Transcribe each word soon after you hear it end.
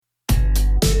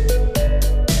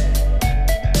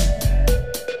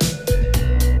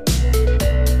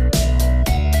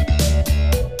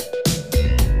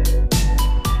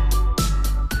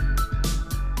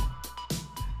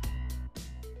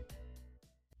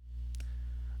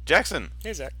Jackson,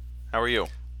 Hey Zach. how are you?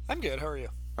 I'm good. How are you?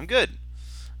 I'm good.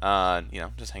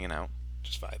 Just hanging out,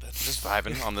 Just vibing. just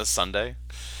vibing on this Sunday,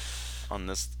 on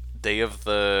this day of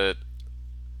On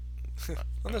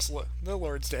this the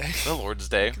Lord's Day. the Lord's I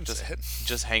Day. can Just say it.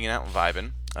 just hanging out and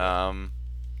vibing. Yeah.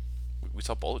 We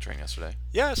saw Bullet Train yesterday.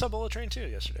 Yeah, I saw Bullet Train 2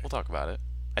 yesterday. We'll talk about it.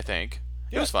 I think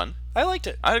it Yeah. was fun. I liked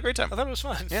it. I had a great time. I thought it was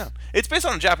fun. Yeah, it's based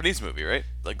on a Japanese movie, right?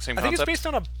 Like same I think it's concept. based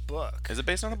on a book. Is it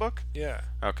based on a book? Yeah.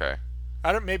 Okay,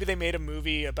 I don't. Maybe they made a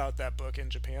movie about that book in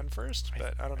Japan first,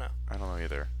 but I don't know. I don't know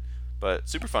either, but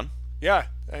super fun. Yeah,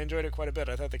 I enjoyed it quite a bit.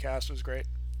 I thought the cast was great.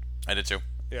 I did too.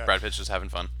 Yeah. Brad Pitt's just having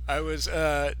fun. I was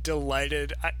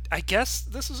delighted. I guess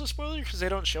this is a spoiler because they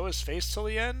don't show his face till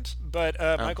the end, but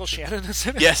Michael Shannon is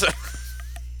in it. Yes.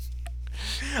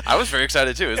 I was very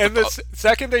excited too. And the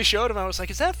second they showed him, I was like,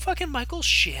 "Is that fucking Michael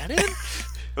Shannon?"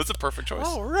 That's a perfect choice.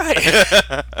 All right.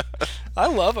 I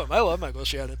love him. I love Michael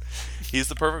Shannon. He's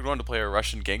the perfect one to play a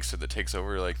Russian gangster that takes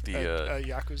over like the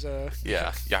Yakuza.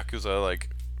 Yakuza like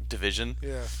division.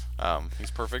 Yeah.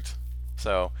 He's perfect.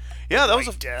 So yeah, that was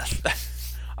a. death.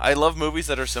 I love movies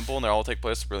that are simple and they all take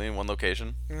place really in one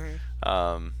location.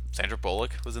 Hmm. Sandra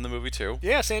Bullock was in the movie too.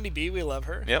 Yeah, Sandy B. We love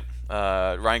her. Yep.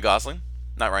 Ryan Gosling,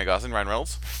 not Ryan Gosling, Ryan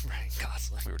Reynolds. Ryan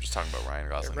Gosling. We were just talking about Ryan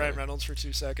Gosling Ryan Reynolds for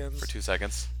 2 seconds. for 2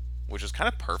 seconds, which is kind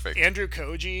of perfect. Andrew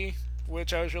Koji,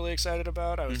 which I was really excited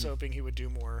about. I was hoping he would do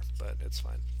more, but it's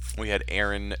fine. We had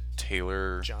Aaron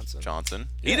Taylor Johnson.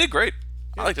 He Yeah. did great.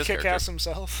 I like this Kick character. ass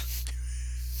himself.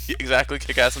 Exactly,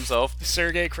 kick ass himself,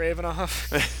 Sergei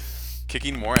Kravenov.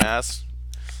 kicking more ass.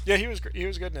 Yeah, he was good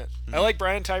in it. I like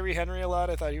Brian Tyree Henry a lot.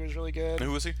 I thought he was really good.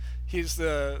 Who was he? He's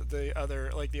the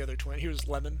other twin. He was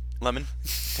Lemon. Lemon,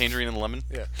 Tangerine and Lemon.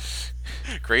 Yeah.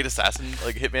 Great assassin,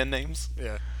 like hitman names.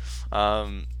 Yeah.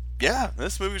 Yeah,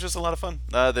 this movie was just a lot of fun.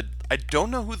 I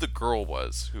don't know who the girl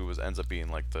was who ends up being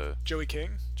like the Joey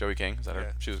King. Joey King. Is that her?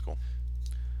 Yeah. She was cool.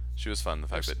 She was fun. The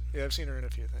fact that Yeah, I've seen her in a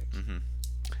few things.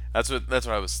 that's what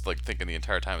I was like thinking the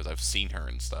entire time is I've seen her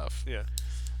and stuff. Yeah.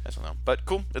 I don't know, but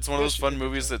cool. It's one of Yeah, those she fun did a good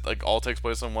movies job. that like all takes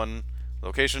place on one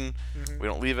location. We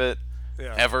don't leave it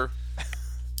Yeah. ever.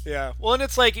 Yeah. Well, and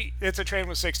it's a train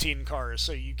with 16 cars,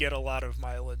 so you get a lot of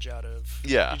mileage out of.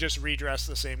 Yeah. You just redress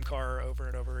the same car over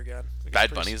and over again. It's Bad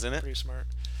pretty- Bunny's in it? Pretty smart.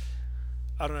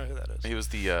 I don't know who that is. He was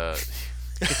the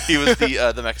he was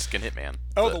the Mexican hitman.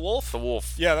 Oh, the wolf? The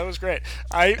wolf. Yeah, that was great.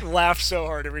 I laughed so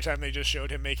hard every time they just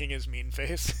showed him making his mean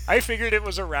face. I figured it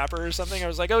was a rapper or something. I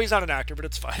was like, oh, he's not an actor, but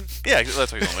it's fine. Yeah,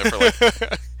 that's why he's on there for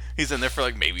like he's in there for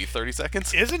like maybe 30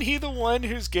 seconds. Isn't he the one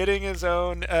who's getting his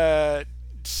own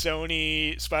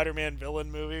Sony Spider-Man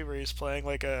villain movie where he's playing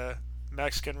like a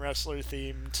Mexican wrestler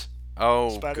themed Oh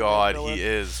Spider-Man God, villain? he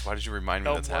is. Why did you remind me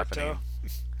El that's Muerto? happening?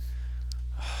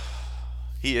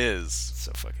 He is.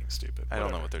 So fucking stupid. I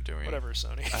don't know what they're doing. Whatever,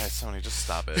 Sony. Sony, just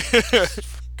stop it. Just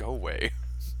go away.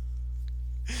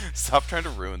 Stop trying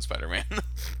to ruin Spider-Man.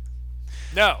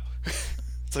 No.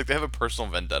 It's like they have a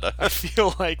personal vendetta. I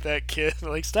feel like that kid.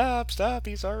 Like, stop,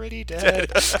 he's already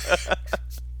dead.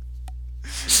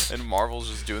 And Marvel's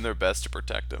just doing their best to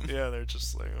protect him. Yeah, they're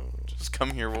just like, oh. Just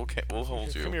come here, we'll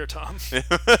hold you. Come here, Tom.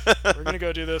 We're gonna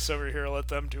go do this over here. Let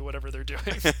them do whatever they're doing.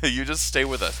 You just stay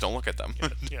with us. Don't look at them.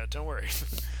 Yeah, don't worry.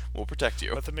 We'll protect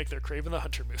you. Let them make their Kraven the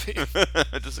Hunter movie.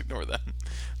 Just ignore them.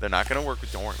 They're not gonna work.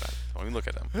 Don't worry about it. Don't even look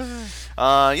at them.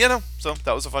 So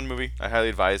that was a fun movie. I highly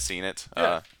advise seeing it.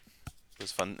 Yeah. It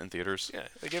was fun in theaters. Yeah,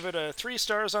 I give it a 3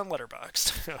 stars on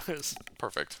Letterboxd.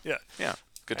 Perfect. Yeah, Yeah.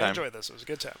 Good I time. enjoyed this. It was a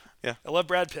good time. Yeah. I love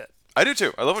Brad Pitt. I do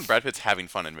too. I love when Brad Pitt's having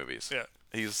fun in movies. Yeah.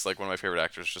 He's like one of my favorite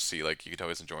actors. Just see like you can tell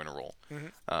he's enjoying a role.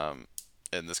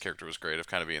 And this character was great of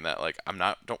kind of being that like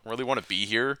don't really want to be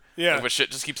here. Yeah. Like, but shit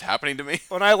just keeps happening to me.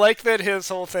 When I like that his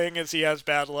whole thing is he has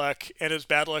bad luck, and his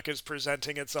bad luck is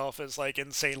presenting itself as like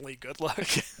insanely good luck.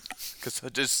 Because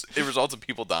it results in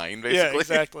people dying basically. Yeah,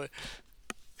 exactly.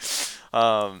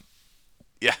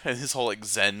 Yeah, and his whole like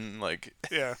Zen like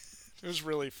Yeah, it was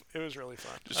really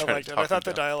fun. Just I trying to liked it. talk I him thought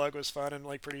the down. dialogue was fun and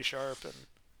like pretty sharp, and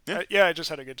Yeah. I just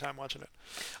had a good time watching it.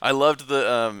 I loved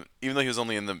the even though he was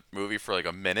only in the movie for like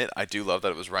a minute, I do love that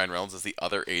it was Ryan Reynolds as the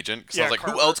other agent. Because I Yeah, was like, who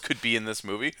Carver. else could be in this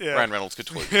movie? Yeah. Ryan Reynolds could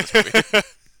totally be in this movie.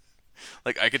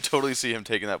 Like I could totally see him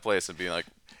taking that place and being like,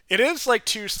 It is like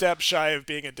 2 steps shy of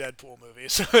being a Deadpool movie,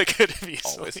 so it could be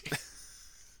always. easily.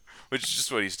 Which is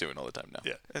just what he's doing all the time now.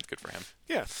 Yeah. It's good for him.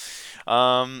 Yeah,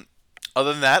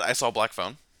 Other than that, I saw Black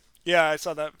Phone. yeah, I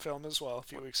saw that film as well a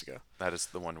few weeks ago. That is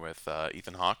the one with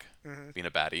Ethan Hawke being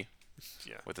a baddie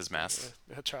Yeah, with his mask.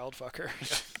 a child fucker.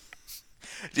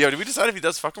 Yeah, did we decide if he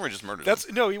does fuck him or just murder him?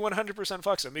 That's no, he 100%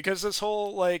 fucks him because this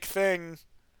whole like thing.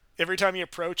 Every time he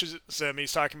approaches him,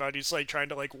 he's talking about he's like trying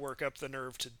to like work up the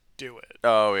nerve to do it.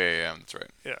 Oh yeah, that's right.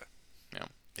 Yeah. Yeah.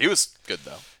 He was good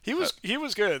though. He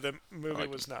was good. The movie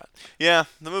like was not. Yeah,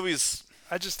 the movie's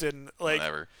I just didn't like.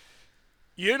 whatever.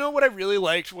 You know what I really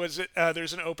liked was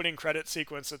there's an opening credit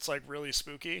sequence that's like really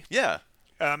spooky. Yeah,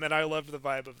 And I loved the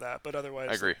vibe of that, but I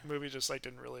otherwise agree. the movie just like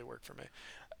didn't really work for me.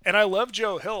 And I love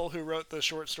Joe Hill, who wrote the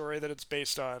short story that it's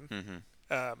based on.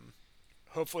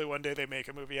 Hopefully one day they make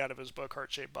a movie out of his book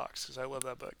Heart Shaped Box, because I love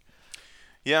that book.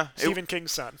 Yeah. Stephen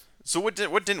King's son. So what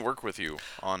didn't work with you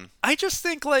on? I just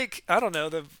think like I don't know,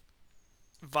 the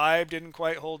vibe didn't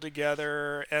quite hold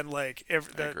together, and like I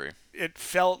agree. it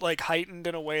felt like heightened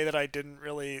in a way that I didn't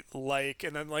really like,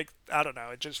 and then like I don't know,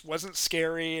 it just wasn't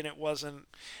scary, and it wasn't.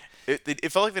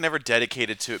 It felt like they never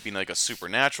dedicated to it being like a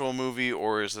supernatural movie,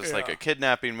 or is this like Yeah. a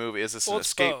kidnapping movie? Is this an It's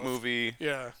escape both. movie?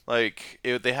 Yeah. Like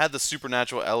they had the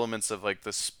supernatural elements of like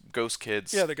the ghost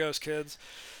kids, Yeah, the ghost kids.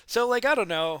 So like I don't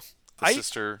know. the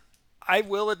sister. I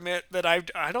will admit that I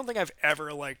don't think I've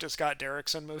ever liked a Scott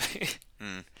Derrickson movie.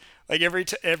 Mm. Like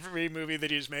every movie that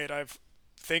he's made, I've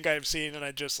seen, and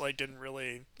I just like didn't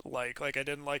really like. Like I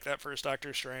didn't like that first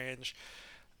Doctor Strange.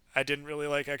 I didn't really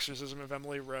like Exorcism of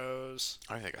Emily Rose.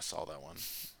 I don't think I saw that one.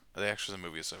 The Exorcism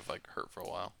movies have like hurt for a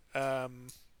while.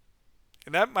 And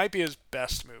that might be his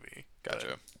best movie. Gotcha.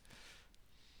 But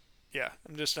yeah,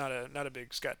 I'm just not a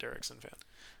big Scott Derrickson fan.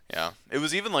 Yeah, it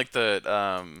was even like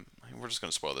we're just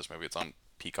gonna spoil this movie. It's on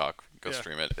Peacock. Go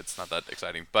stream it. It's not that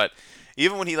exciting, but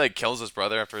even when he like kills his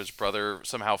brother after his brother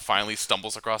somehow finally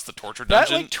stumbles across the torture That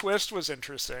dungeon, like twist was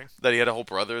interesting. that he had a whole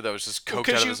brother that was just coked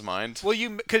out of his mind. Well,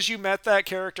 because you met that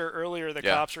character earlier. The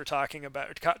Yeah. cops were talking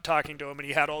to him, and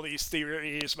he had all these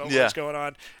theories about Yeah. what's going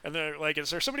on. And they're like, "Is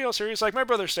there somebody else here?" He's like, "My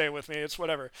brother's staying with me. It's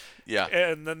whatever." Yeah,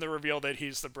 And then the reveal that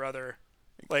he's the brother,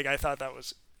 like I thought that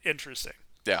was interesting.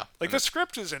 yeah. Like And the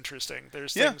script is interesting.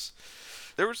 There's Yeah. things.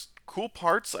 there was cool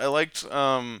parts. I liked.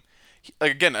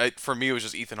 Like again, for me, it was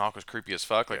just Ethan Hawke was creepy as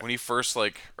fuck. Like Yeah. when he first or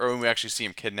when we actually see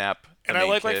him kidnap. And I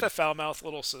like the foul mouthed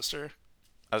little sister.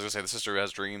 I was gonna say the sister who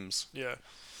has dreams, Yeah.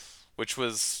 which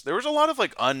was there was a lot of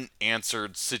like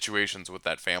unanswered situations with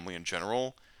that family in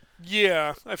general.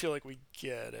 Yeah, I feel like we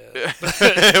get it.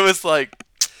 It was like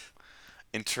The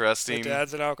interesting.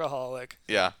 dad's an alcoholic.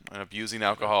 Yeah, an abusing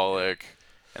alcoholic.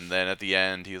 And then at the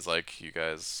end, he's like, "You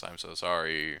guys, I'm so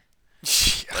sorry.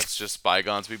 Let's just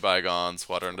bygones be bygones.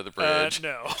 Water under the bridge."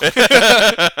 No.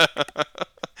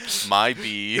 My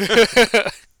bee.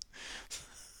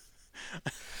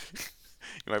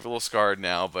 You might be a little scarred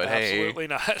now, but Absolutely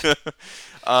not. hey.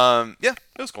 Yeah,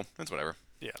 it was cool. It's whatever.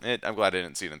 Yeah. I'm glad I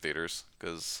didn't see it in theaters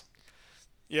because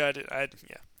Yeah, I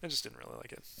just didn't really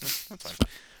like it. that's fine.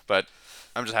 But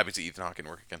I'm just happy to see Ethan Hawke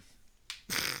work again.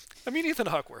 I mean, Ethan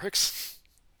Hawke works.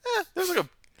 There's like a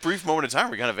brief moment of time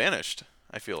where he kind of vanished.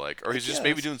 I feel like, or he's just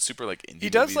maybe guess. doing super like indie. He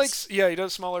does movies. he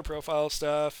does smaller profile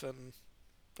stuff,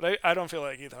 but I don't feel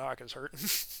like Ethan Hawke is hurt.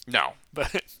 No,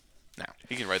 But no,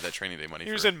 he can write that Training Day money.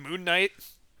 he was for, in Moon Knight.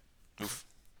 Oof.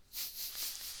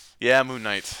 Yeah, Moon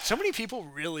Knight. So many people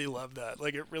really love that.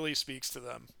 Like it really speaks to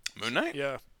them. Moon Knight?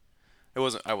 Yeah, It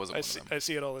wasn't. I wasn't I one see, of them. I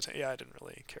see it all the time. Yeah, I didn't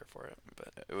really care for it,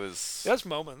 but It was. it has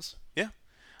moments. Yeah.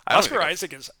 I don't Oscar think I-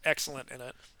 Isaac is excellent in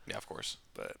it, Yeah, of course.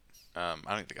 but I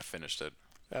don't even think I finished it.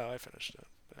 I finished it.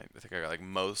 I think I got like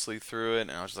mostly through it,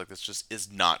 and I was just like, this just is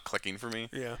not clicking for me.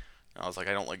 Yeah, And I was like,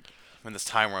 I don't like. I'm in this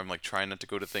time where I'm like trying not to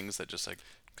go to things that just like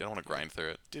I don't want to grind through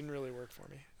it. didn't really work for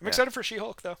me. I'm Yeah. excited for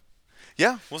She-Hulk though.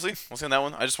 Yeah, we'll see. We'll see on that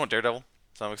one. I just want Daredevil,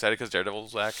 so I'm excited because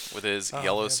Daredevil's back with his Oh,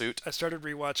 yellow man. suit. I started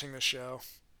rewatching the show,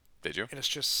 Did you? and it's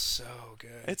just so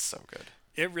good. It's so good.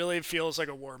 It really feels like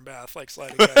a warm bath, like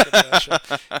sliding back into that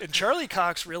show. And Charlie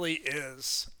Cox really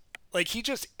is, like, he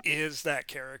just is that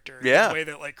character. Yeah. In the way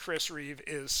that, like, Chris Reeve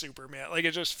is Superman. Like,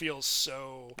 it just feels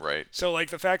so... Right. So, like,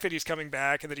 the fact that he's coming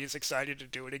back and that he's excited to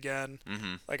do it again,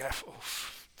 like, it's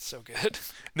so good.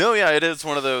 No, yeah, it is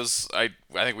one of those. I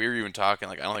think we were even talking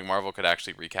like I don't think Marvel could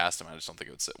actually recast him. I just don't think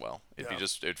it would sit well.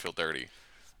 It'd feel dirty.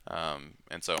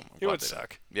 And so I'm It glad would they didn't.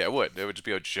 suck. Yeah, it would. It would just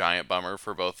be a giant bummer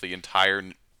for both the entire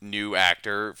new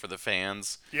actor for the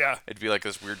fans. Yeah. It'd be like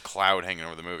this weird cloud hanging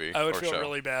over the movie. I would or feel show.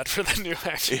 really bad for the new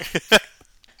actor.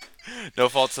 No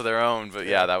faults of their own, but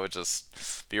yeah, that would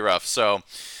just be rough. So,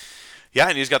 yeah,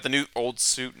 and he's got the new old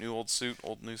suit,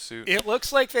 old new suit. It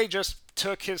looks like they just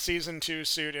took his season 2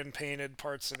 suit and painted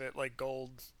parts of it, like,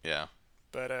 gold. Yeah.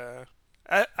 But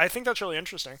I think that's really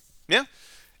interesting. Yeah.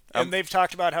 And they've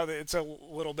talked about how it's a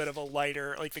little bit of a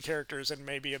lighter, like the character's in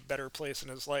maybe a better place in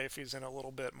his life. He's in a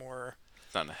little bit more.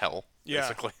 It's not in hell, Yeah.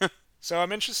 basically. So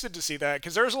I'm interested to see that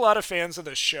because there's a lot of fans of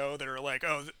the show that are like,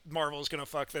 "Oh, Marvel's gonna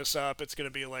fuck this up. It's gonna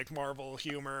be like Marvel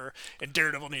humor, and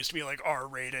Daredevil needs to be like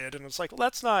R-rated." And it's like, well,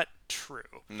 that's not true.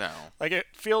 No. Like it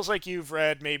feels like you've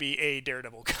read maybe a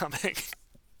Daredevil comic.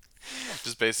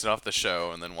 Just based it off the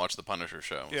show and then watch the Punisher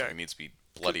show. Yeah. So it needs to be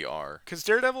bloody R. Because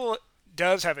Daredevil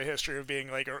does have a history of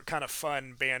being like a kind of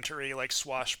fun, bantery, like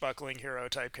swashbuckling hero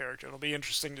type character. It'll be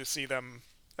interesting to see them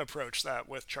approach that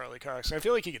with Charlie Cox. I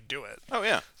feel like he could do it. Oh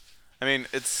yeah, I mean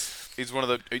he's one of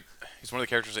the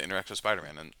characters that interacts with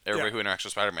Spider-Man, and everybody who interacts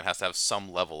with Spider-Man has to have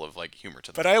some level of like humor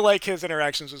to them. But I like his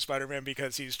interactions with Spider-Man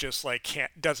because he's just like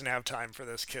doesn't have time for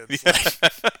this kid's.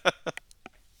 Like,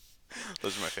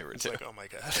 Those are my favorite it's too. like, oh my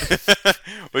god.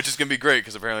 Which is gonna be great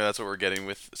because apparently that's what we're getting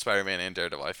with Spider-Man and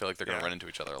Daredevil. I feel like they're gonna Yeah. run into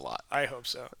each other a lot. I hope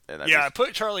so. And Yeah,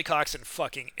 put Charlie Cox in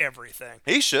fucking everything.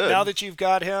 He should. Now that you've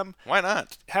got him, Why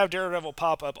not? have Daredevil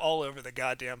pop up all over the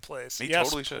goddamn place. He Yes,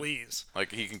 totally should. please.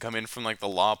 Like he can come in from like the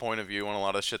law point of view on a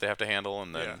lot of shit they have to handle,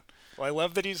 and then Yeah. Well, I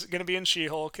love that he's going to be in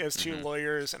She-Hulk as two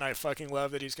lawyers, and I fucking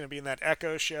love that he's going to be in that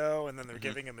Echo show, and then they're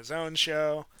giving him his own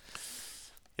show.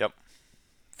 Yep.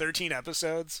 13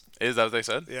 episodes. Is that what they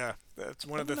said? Yeah, that's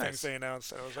one of the Nice. things they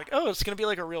announced. I was like, oh, it's going to be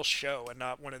like a real show and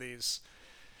not one of these.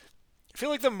 I feel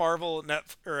like the Marvel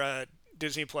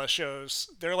Disney Plus shows,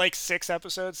 they're like 6 to 8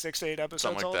 episodes.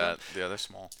 Something all like of them. that. Yeah, they're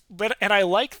small. And I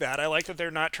like that. I like that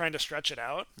they're not trying to stretch it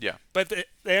out. Yeah. But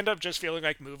they end up just feeling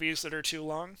like movies that are too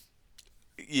long.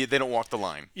 Yeah, they don't walk the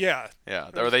line. Yeah. Yeah,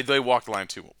 or they walk the line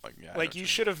too. Like yeah. Like you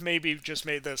should have maybe just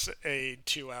made this a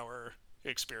 2-hour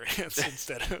experience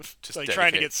instead of Just like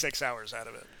trying to dedicate. get 6 hours out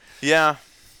of it. Yeah.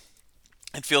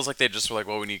 It feels like they just were like,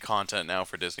 well, we need content now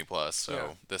for Disney Plus, so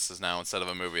Yeah. this is now instead of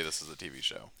a movie, this is a TV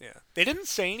show. Yeah. They didn't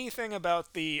say anything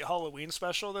about the Halloween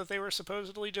special that they were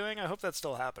supposedly doing. I hope that's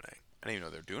still happening. I didn't even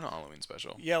know they were doing a Halloween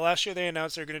special. Yeah, last year they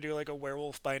announced they're going to do like a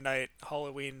Werewolf by Night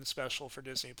Halloween special for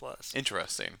Disney Plus.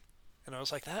 Interesting. And I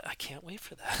was like, I can't wait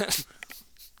for that.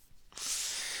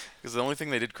 Because the only thing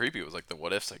they did creepy was like the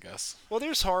what ifs, I guess. Well,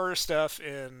 there's horror stuff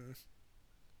in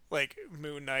like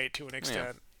Moon Knight to an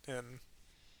extent, and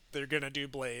they're going to do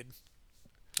Blade.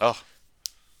 Oh,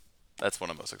 that's what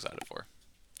I'm most excited for.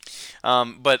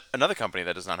 But another company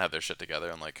that does not have their shit together,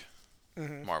 unlike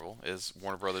Marvel, is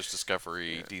Warner Brothers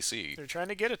Discovery DC. They're trying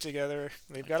to get it together.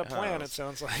 They've got a plan, it guess.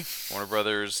 sounds like. Warner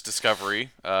Brothers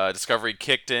Discovery. Discovery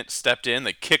stepped in,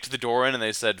 they kicked the door in, and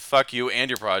they said, "Fuck you and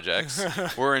your projects.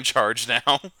 We're in charge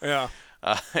now." Yeah.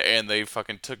 And they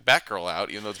fucking took Batgirl out,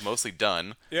 even though it's mostly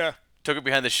done. Yeah. Took it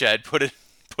behind the shed, put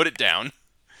it down.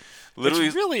 Literally.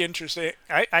 It's really interesting.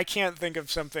 I can't think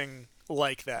of something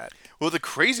like that. Well, the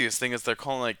craziest thing is they're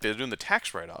doing the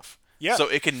tax write-off. Yeah. So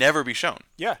it can never be shown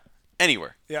Yeah.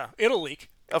 anywhere. Yeah. It'll leak.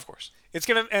 Of course. It's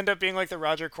going to end up being like the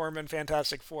Roger Corman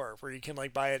Fantastic Four, where you can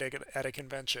like buy it at a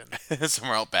convention.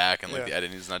 Somewhere out back, and like Yeah. the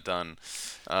editing's not done.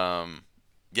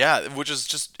 Yeah, which is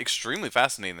just extremely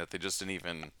fascinating that they just didn't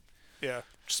even Yeah.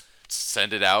 just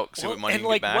send it out, see what money and you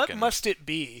like, get back. what and must it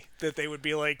be that they would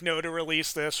be like, no, to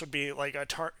release this would be like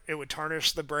it would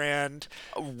tarnish the brand.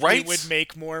 right? It would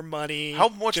make more money. How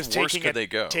much just worse taking could they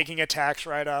go? Taking a tax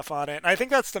write-off on it. And I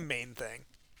think that's the main thing.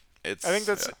 I think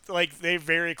that's yeah. like they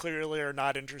very clearly are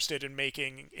not interested in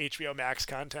making HBO Max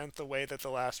content the way that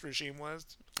the last regime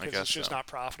was, I because guess it's just so. not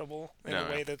profitable in No, a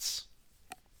way yeah. that's.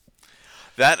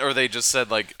 That, or they just said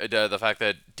like the fact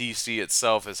that DC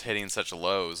itself is hitting such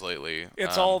lows lately.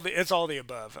 It's all the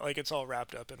above. Like it's all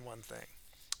wrapped up in one thing.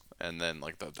 And then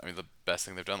like the best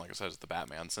thing they've done, like I said, is the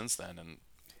Batman since then, and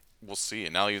we'll see.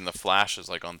 And now even the Flash is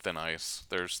like on thin ice.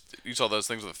 You saw those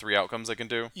things with the 3 outcomes they can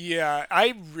do. Yeah,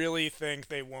 I really think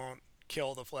they won't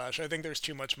kill the Flash. I think there's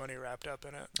too much money wrapped up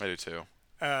in it. I do too.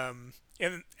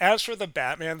 And as for the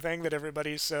Batman thing that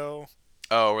everybody's so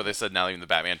Oh, where they said now even the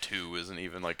Batman 2 isn't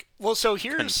even like well, so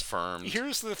here's confirmed.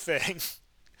 Here's the thing.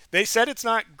 They said it's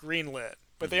not greenlit,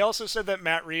 but they also said that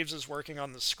Matt Reeves is working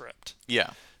on the script. Yeah.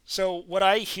 So what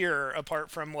I hear,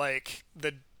 apart from like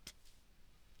the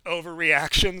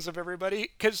overreactions of everybody,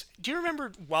 because do you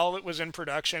remember while it was in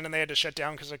production and they had to shut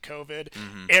down because of COVID,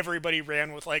 everybody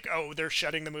ran with like, oh, they're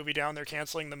shutting the movie down, they're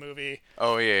canceling the movie.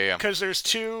 Oh yeah. Because there's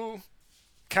two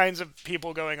kinds of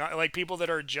people going on, like people that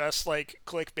are just like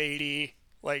clickbaity,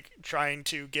 like trying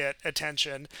to get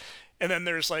attention, and then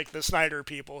there's like the Snyder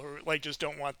people who like just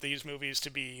don't want these movies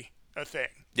to be a thing.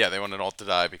 Yeah, they want it all to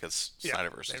die because Yeah,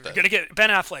 Snyderverse is they're dead. gonna get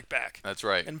Ben Affleck back. That's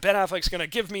right. And Ben Affleck's gonna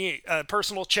give me a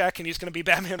personal check, and he's gonna be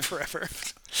Batman forever.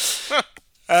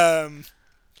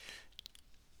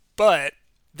 But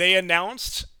they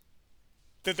announced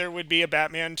that there would be a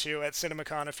Batman 2 at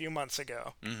CinemaCon a few months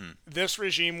ago. Mm-hmm. This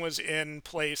regime was in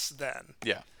place then.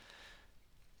 Yeah.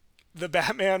 The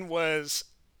Batman was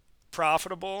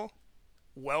profitable,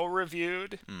 well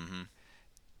reviewed,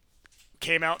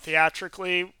 came out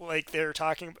theatrically, like they're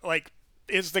talking, like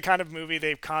is the kind of movie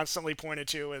they've constantly pointed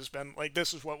to as been like,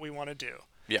 this is what we want to do.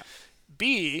 Yeah.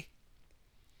 B,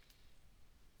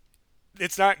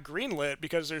 it's not greenlit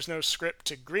because there's no script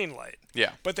to greenlight.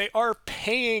 Yeah. But they are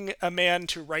paying a man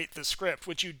to write the script,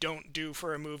 which you don't do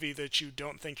for a movie that you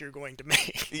don't think you're going to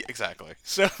make. Yeah, exactly.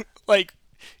 So, like,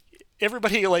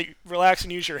 everybody, like, relax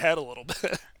and use your head a little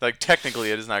bit. Like,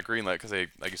 technically, it is not greenlit because they,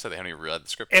 like you said, they haven't even read the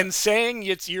script And yet. saying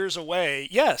it's years away,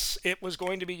 yes, it was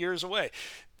going to be years away.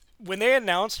 When they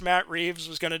announced Matt Reeves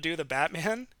was going to do the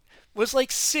Batman, was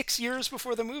like 6 years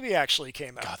before the movie actually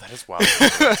came out. God, that is wild to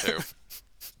think about, too.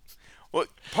 Well,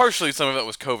 partially some of it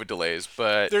was COVID delays,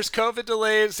 but There's COVID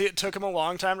delays. It took him a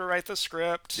long time to write the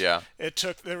script. yeah,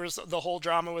 There was the whole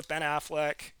drama with Ben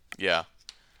Affleck. yeah,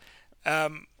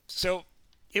 So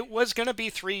it was going to be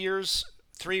 4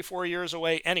 years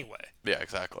away anyway. yeah,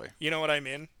 exactly. You know what I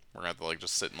mean? We're gonna have to like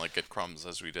just sit and like get crumbs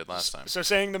as we did last time. So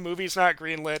saying the movie's not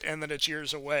greenlit and that it's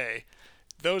years away,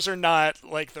 those are not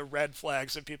like the red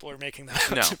flags that people are making them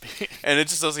out No, to be. and it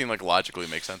just doesn't even like logically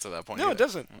make sense at that point. No, it either.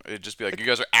 doesn't. It'd just be like you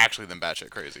guys are actually then batshit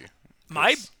crazy.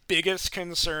 My 'Cause- biggest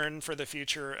concern for the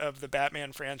future of the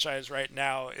Batman franchise right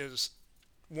now is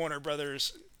Warner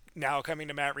Brothers now coming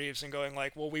to Matt Reeves and going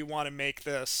like, well, we want to make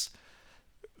this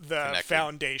the Connected.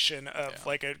 foundation of Yeah.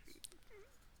 like a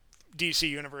DC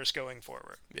universe going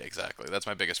forward. Yeah, exactly. That's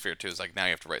my biggest fear too. Is like now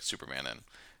you have to write Superman in.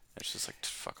 It's just like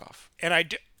fuck off. And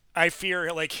I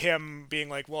fear like him being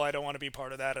like, well, I don't want to be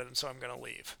part of that, and so I'm going to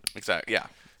leave. Exactly. Yeah.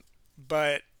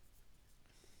 But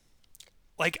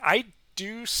like I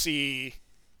do see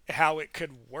how it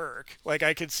could work. Like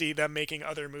I could see them making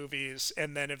other movies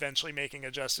and then eventually making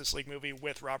a Justice League movie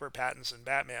with Robert Pattinson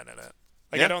Batman in it.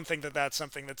 Like Yeah. I don't think that that's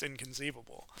something that's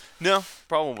inconceivable. No,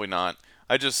 probably not.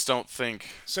 I just don't think.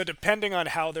 So depending on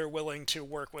how they're willing to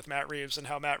work with Matt Reeves and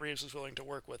how Matt Reeves is willing to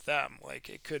work with them, like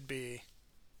it could be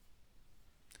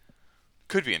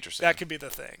Could be interesting. that could be the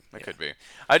thing. That Yeah. could be.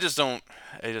 I just don't.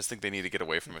 I just think they need to get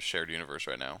away from a shared universe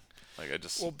right now. Like I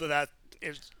just. Well, but that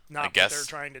is not what guess- they're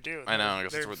trying to do. I know, I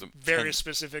guess They're that's what the very 10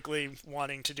 specifically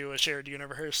wanting to do a shared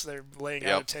universe. They're laying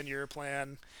Yep. out a 10-year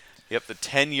plan. Yep, the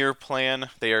 10-year plan.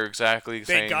 They are exactly They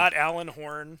saying. got Alan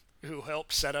Horn, who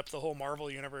helped set up the whole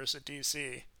Marvel universe at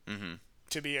DC,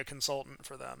 to be a consultant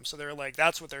for them. So they're like,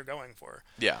 that's what they're going for.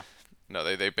 Yeah. No,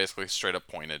 they basically straight up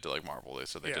pointed to like Marvel. They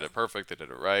said they Yeah. did it perfect. They did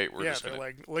it right. We're Yeah, just they're gonna.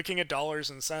 like looking at dollars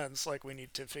and cents. Like we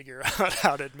need to figure out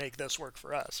how to make this work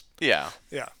for us. Yeah.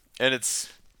 Yeah. And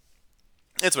it's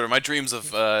whatever. My dreams of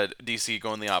DC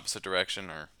going the opposite direction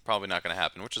are probably not going to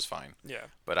happen, which is fine. Yeah.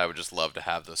 But I would just love to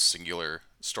have those singular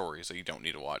stories that you don't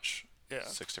need to watch Yeah.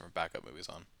 6 different backup movies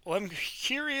on. Well, I'm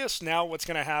curious now what's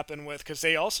going to happen with, because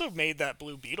they also made that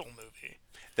Blue Beetle movie.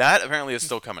 That apparently is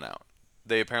still coming out.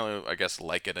 They apparently, I guess,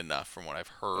 like it enough from what I've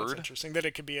That's heard. interesting that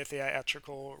it could be a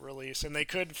theatrical release, and it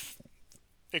could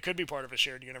be part of a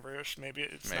shared universe. Maybe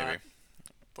it's Maybe. not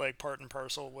like part and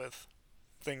parcel with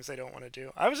things they don't want to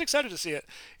do. I was excited to see it.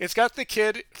 It's got the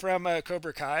kid from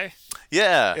Cobra Kai.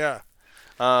 Yeah. Yeah.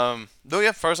 Though, yeah,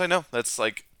 as far as I know, that's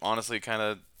like honestly kind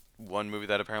of one movie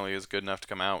that apparently is good enough to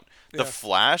come out. The Yeah.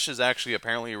 Flash is actually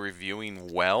apparently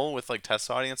reviewing well with like test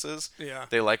audiences. Yeah.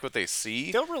 They like what they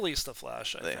see. They'll release the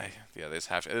Flash, I They, think. yeah, they just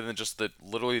have to. And then just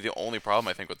literally the only problem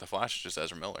I think with the Flash is just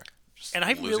Ezra Miller. Just And I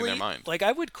losing really their mind. like.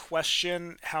 I would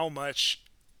question how much,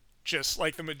 just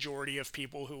like the majority of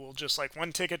people who will just like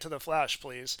one ticket to the Flash,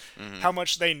 please. Mm-hmm. How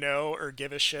much they know or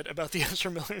give a shit about the Ezra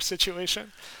Miller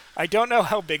situation. I don't know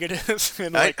how big it is.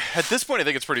 And like, At this point, I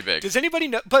think it's pretty big. does anybody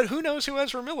know? But who knows who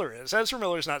Ezra Miller is? Ezra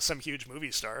Miller's not some huge movie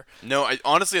star. No,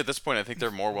 honestly, at this point, I think they're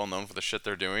more well known for the shit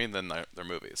they're doing than their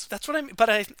movies. That's what I mean. But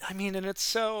I mean, and it's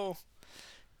so.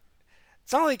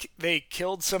 It's not like they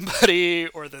killed somebody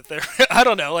or that they're. I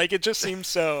don't know. Like it just seems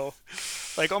so,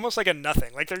 like almost like a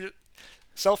nothing. Like they're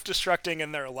self-destructing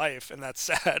in their life, and that's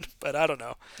sad. But I don't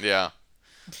know. Yeah.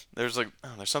 There's like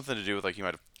there's something to do with like you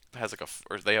might have has like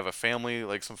or they have a family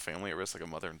like some family at risk like a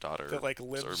mother and daughter That like or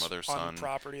lives mother on son.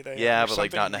 property they Yeah, own or but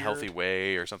like not in a something healthy weird.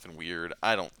 way or something weird.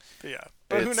 I don't. Yeah,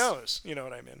 but who It's- knows? You know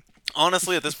what I mean?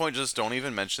 Honestly, at this point, just don't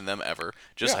even mention them ever.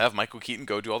 Just Yeah. have Michael Keaton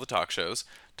go do all the talk shows,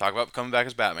 talk about coming back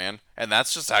as Batman, and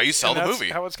that's just how you sell And the that's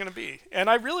movie. how it's gonna be. And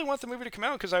I really want the movie to come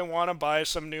out because I want to buy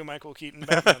some new Michael Keaton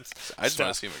Batman. I just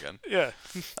want stuff. to see him again.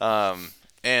 Yeah,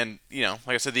 And you know,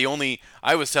 like I said,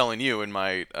 I was telling you in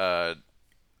my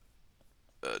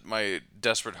my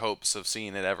desperate hopes of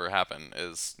seeing it ever happen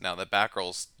is now that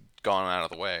Batgirl's gone out of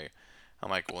the way.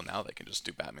 I'm like, well, now they can just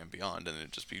do Batman Beyond and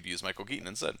it just be use Michael Keaton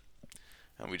instead,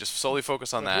 and we just solely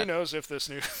focus on but who that. knows if this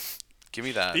new Give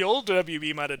me that. the old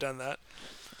WB might have done that.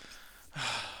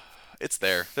 It's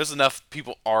there. There's enough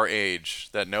people our age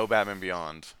that know Batman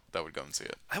Beyond that would go and see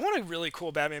it. I want a really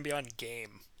cool Batman Beyond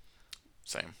game.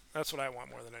 Same. That's what I want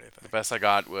more than anything. The best I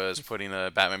got was putting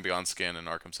a Batman Beyond skin in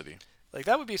Arkham City. Like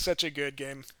that would be such a good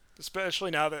game. Especially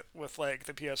now that with like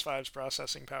the PS5's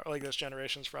processing power, like this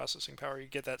generation's processing power, you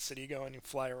get that city going, you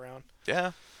fly around.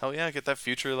 Yeah, hell yeah, get that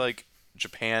future like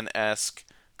Japan-esque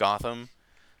Gotham,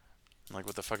 like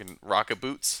with the fucking rocket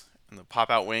boots and the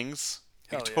pop-out wings.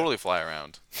 You Hell can yeah. totally fly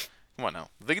around. Come on now,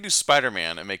 if they can do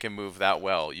Spider-Man and make him move that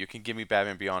well, you can give me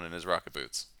Batman Beyond in his rocket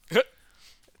boots.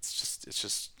 It's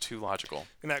just too logical.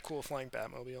 And that cool flying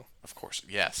Batmobile. Of course,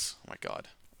 yes. Oh my god,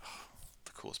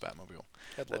 the coolest Batmobile.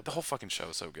 I'd love The that. whole fucking show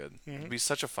is so good. It'd be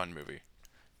such a fun movie.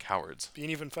 Cowards. Be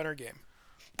an even funner game.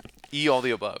 E all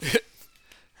the above.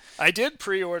 I did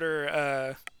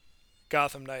pre-order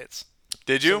Gotham Knights.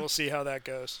 Did So you? we'll see how that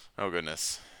goes. Oh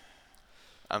goodness.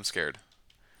 I'm scared.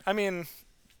 I mean,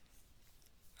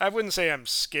 I wouldn't say I'm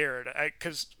scared,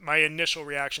 because my initial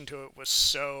reaction to it was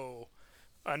so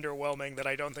underwhelming that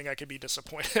I don't think I could be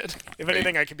disappointed. If Are you-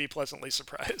 anything, I could be pleasantly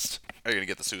surprised. Are you gonna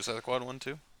get the Suicide Squad one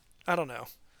too? I don't know.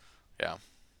 Yeah.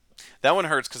 That one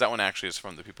hurts because that one actually is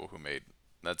from the people who made.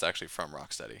 That's actually from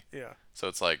Rocksteady. Yeah. So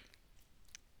it's like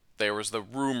there was the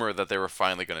rumor that they were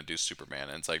finally gonna do Superman,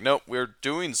 and it's like, nope, we're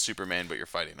doing Superman, but you're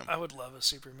fighting him. I would love a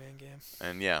Superman game.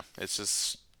 And yeah, it's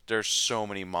just there's so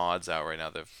many mods out right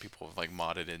now that people have like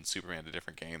modded in Superman to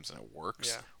different games, and it works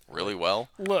Yeah. really well.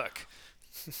 Look.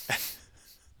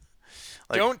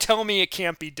 Like- Don't tell me it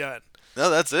can't be done. No,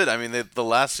 that's it. I mean, the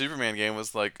last Superman game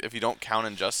was like, if you don't count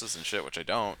Injustice and shit, which I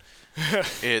don't,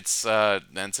 it's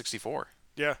N64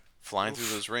 Yeah. flying through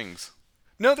those rings.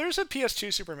 No, there's a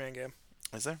PS2 Superman game.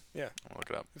 Is there? Yeah. I'll look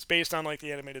it up. It's based on like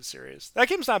the animated series. That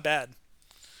game's not bad.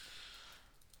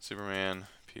 Superman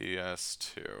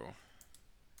PS2.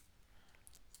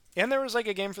 And there was like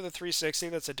a game for the 360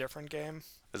 that's a different game.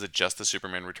 Is it just the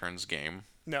Superman Returns game?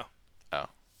 No. Oh.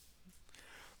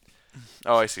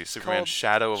 Oh, I see. Superman Called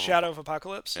Shadow of Shadow of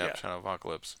Apocalypse? Yep, Yeah. Shadow of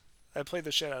Apocalypse. I played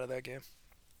the shit out of that game.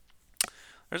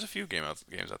 There's a few games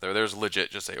out there. There's legit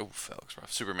just say, oh, that looks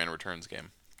rough. Superman Returns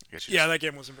game. I guess Yeah, that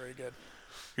game wasn't very good.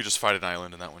 you just fight an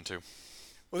island in that one too.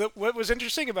 Well, what was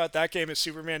interesting about that game is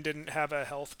Superman didn't have a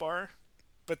health bar,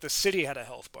 but the city had a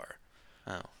health bar.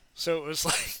 Oh. So it was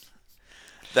like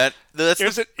That's it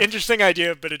was an interesting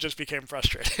idea, but it just became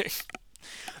frustrating.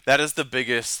 that is the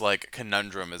biggest like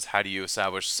conundrum is how do you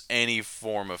establish any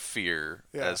form of fear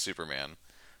Yeah. as Superman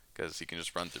because he can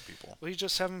just run through people. Well, you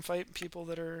just have him fight people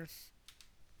that are,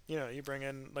 you bring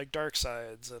in like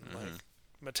Darksides and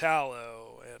like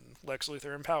Metallo and Lex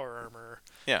Luthor in power armor.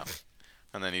 Yeah.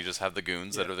 And then you just have the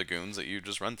goons that Yeah. are the goons that you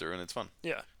just run through and it's fun.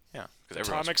 Yeah. Yeah. 'Cause everyone's-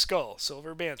 Atomic Skull,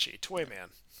 Silver Banshee, Toyman.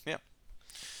 Yeah.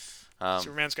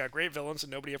 Superman's got great villains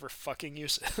and nobody ever fucking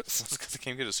uses. That's because they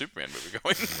can't get a Superman movie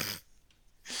going.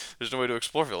 There's no way to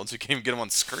explore villains. You can't even get them on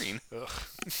screen. Ugh.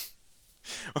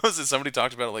 What was it? Somebody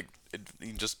talked about it like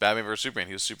just Batman vs Superman.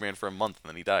 He was Superman for a month and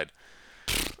then he died.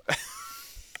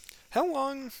 How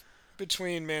long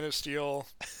between Man of Steel?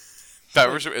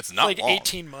 Batman vs Superman. It's not like long.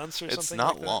 18 months or It's something.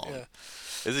 not like that? long. Yeah,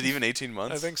 Is it even 18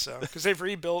 months? I think so because they've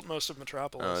rebuilt most of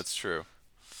Metropolis. Oh, that's true.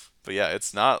 But yeah,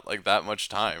 it's not like that much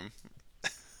time.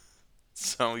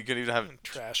 So you could even have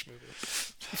Trash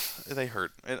movie. they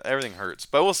hurt. Everything hurts.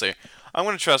 But we'll see. I'm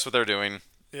gonna trust what they're doing.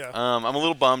 Yeah. I'm a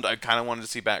little bummed. I kind of wanted to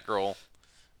see Batgirl.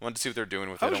 Wanted to see what they're doing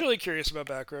with I it. was really curious about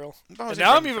Batgirl. I was And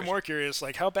now I'm excited even for- more curious.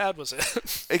 Like, how bad was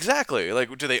it? Exactly.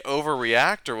 Like, do they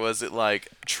overreact, or was it like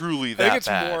truly I that think it's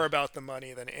bad? more about the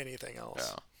money than anything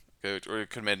else. Yeah. Or it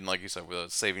could have been, like you said, with a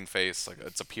saving face. Like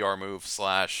it's a PR move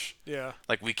 / Yeah.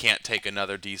 like we can't take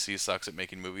another DC sucks at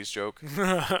making movies joke.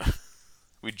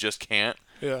 We just can't.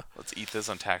 Yeah. Let's eat this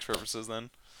on tax purposes then.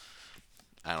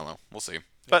 I don't know. We'll see.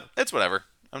 But it's whatever.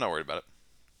 I'm not worried about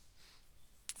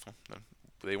it.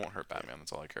 They won't hurt Batman.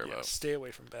 That's all I care Yeah. about. Stay away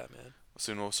from Batman.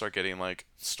 Soon we'll start getting like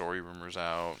story rumors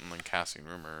out and then casting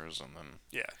rumors, and then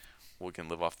Yeah. we can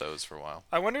live off those for a while.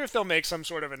 I wonder if they'll make some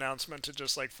sort of announcement to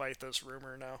just like fight this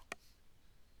rumor now.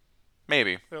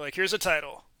 Maybe They're like, here's a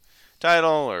title. title,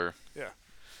 or Yeah.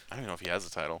 I don't even know if he has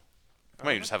a title. He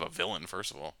might just have a villain first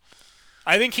of all.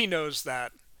 I think he knows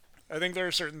that. I think there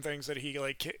are certain things that he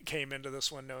like came into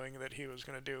this one knowing that he was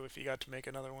gonna do if he got to make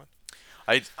another one.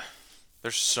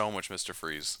 There's so much Mr.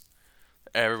 Freeze.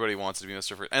 Everybody wants to be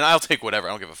Mr. Freeze, and I'll take whatever.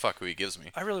 I don't give a fuck who he gives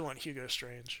me. I really want Hugo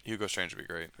Strange. Hugo Strange would be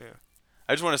great. Yeah.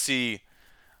 I just want to see,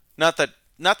 not that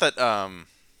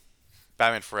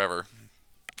Batman Forever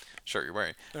shirt you're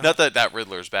wearing. Not that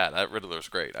Riddler's bad. That Riddler's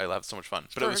great. I have so much fun.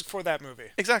 But it was for that movie.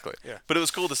 exactly. Yeah. But it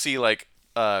was cool to see like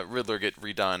Riddler get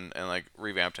redone and like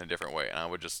revamped in a different way. And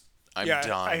I'm Yeah,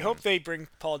 dying. I hope they bring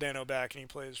Paul Dano back and he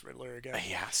plays Riddler again.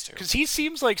 he has to. Because he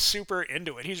seems like super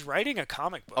into it. He's writing a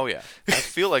comic book. Oh yeah. I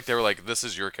feel like they were like, this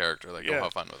is your character. Like, go Yeah.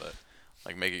 have fun with it.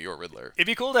 Like, make it your Riddler. It'd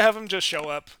be cool to have him just show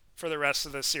up for the rest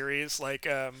of the series, like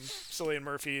Cillian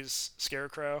Murphy's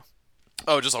Scarecrow.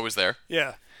 Oh, just always there.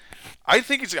 Yeah, I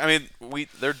think it's. I mean,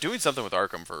 they're doing something with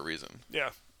Arkham for a reason.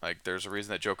 yeah, Like, there's a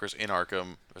reason that Joker's in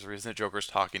Arkham. There's a reason that Joker's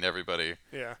talking to everybody.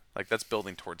 yeah. Like, that's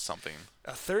building towards something.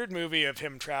 A third movie of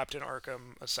him trapped in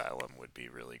Arkham Asylum would be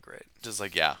really great. Just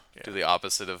like, yeah, do the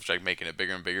opposite of like making it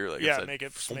bigger and bigger. Like, Yeah,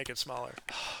 instead, make it smaller.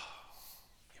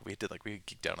 we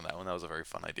geeked out on that one. That was a very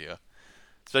fun idea.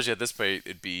 Especially at this point,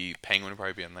 it'd be Penguin would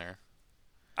probably be in there.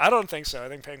 I don't think so. I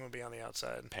think Penguin would be on the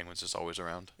outside. Penguin's just always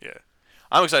around. Yeah.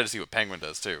 I'm excited to see what Penguin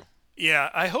does too. Yeah,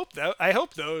 I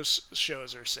hope those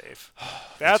shows are safe.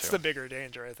 That's too. the bigger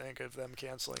danger, I think, of them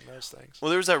canceling those things. Well,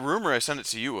 there was that rumor I sent it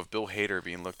to you of Bill Hader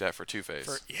being looked at for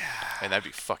Two-Face. Yeah, And that'd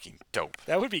be fucking dope.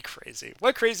 that would be crazy.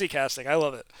 What crazy casting! I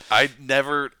love it. I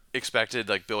never expected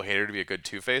like Bill Hader to be a good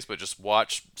Two-Face, but just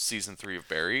watch season 3 of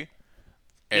Barry.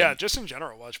 And, Yeah, just in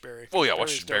general, watch Barry. Well, yeah,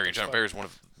 Barry's watch dope Barry in as general. fuck. Barry's one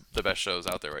of the best shows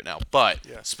out there right now. But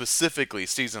Yeah. specifically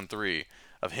season 3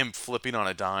 of him flipping on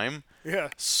a dime Yeah,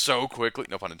 so quickly,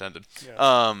 no pun intended.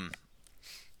 Yeah.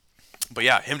 But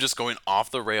yeah, him just going off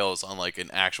the rails on like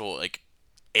an actual like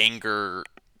anger,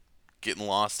 getting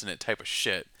lost in it type of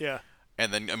shit, yeah.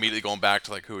 and then immediately going back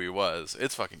to like who he was.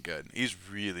 It's fucking good. He's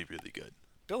really, really good.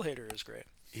 Bill Hader is great.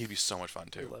 He'd be so much fun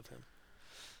I too. love him.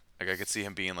 Like I could see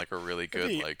him being like a really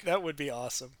good like. That would be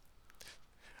awesome.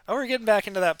 Oh, we're getting back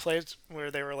into that place where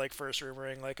they were like first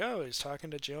rumoring, like, oh, he's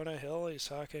talking to Jonah Hill. He's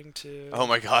talking to. Oh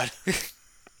my god.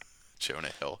 Jonah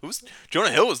Hill.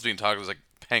 Jonah Hill was being talked as like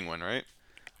Penguin, right?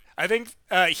 I think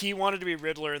he wanted to be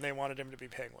Riddler, and they wanted him to be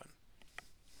Penguin.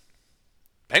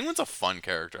 Penguin's a fun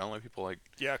character. I don't like people like.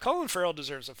 Yeah, Colin Farrell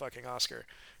deserves a fucking Oscar.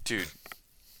 Dude.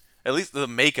 At least the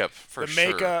makeup for The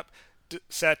sure. makeup,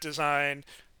 set design,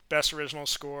 best original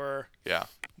score, Yeah,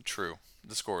 true.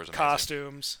 The score is amazing.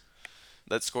 costumes.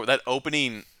 That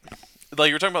opening, like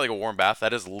you were talking about, like a warm bath.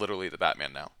 That is literally the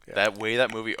Batman now. Yeah. That way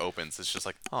that movie opens, it's just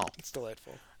like, oh, It's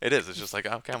delightful. it is. It's just like,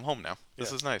 okay, I'm home now.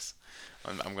 This Yeah. is nice.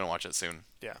 I'm gonna watch it soon.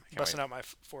 Yeah, Can't busting wait. out my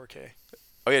 4K.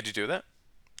 Oh yeah, did you do that?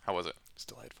 How was it? It's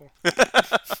delightful.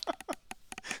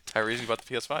 Tyrese, you bought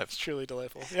the PS5. It's truly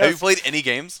delightful. Have Yeah, you played any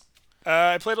games?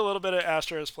 I played a little bit of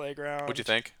Astro's Playground. What'd you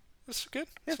think? It's good.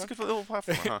 Yeah, It's it's a fun. good little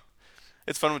platform, huh?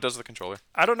 It's fun when it does with the controller.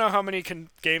 I don't know how many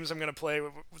games I'm gonna play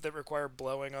that require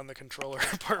blowing on the controller.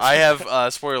 Apart I from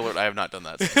have, spoiler alert, I have not done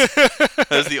that since. That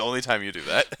is the only time you do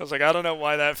that. I was like, I don't know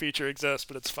why that feature exists,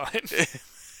 but it's fine.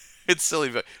 It's silly,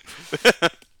 but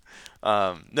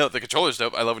no, the controller's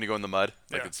dope. I love when you go in the mud.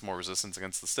 Like Yeah. it's more resistance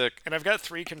against the stick. And I've got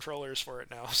 3 controllers for it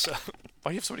now. So,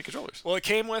 Why do you have so many controllers? well, it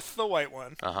came with the white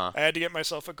one. Uh-huh. I had to get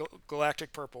myself a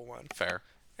galactic purple one, Fair.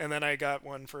 and then I got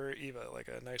one for Eva, like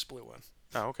a nice blue one,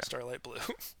 Oh, okay. Starlight Blue.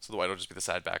 So the white will just be the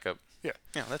side backup. Yeah.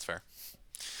 Yeah, that's fair.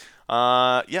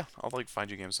 Yeah, I'll like find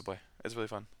you games to play. It's really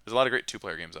fun. There's a lot of great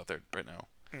 2-player games out there right now.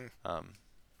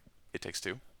 It Takes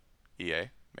Two, EA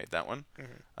made that one.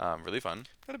 Really fun.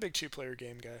 Not a big 2-player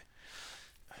game guy.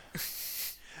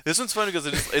 This one's fun because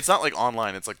it's not like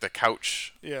online. It's like the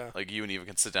couch. Yeah. Like you and Eva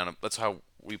can sit down. That's how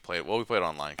we play it. Well, we played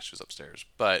online because she was upstairs.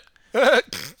 But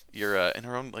you're in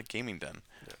her own like gaming den.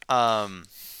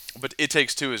 But It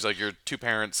Takes Two is like your 2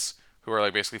 parents who are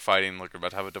like basically fighting, like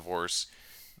about to have a divorce.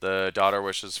 The daughter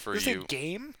wishes for Is you. it a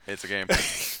game? It's a game.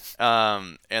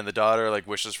 And the daughter like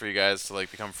wishes for you guys to like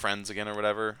become friends again or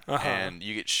whatever. Uh-huh. And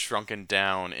you get shrunken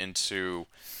down into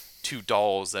 2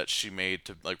 dolls that she made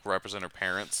to like represent her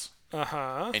parents.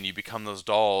 Uh-huh. And you become those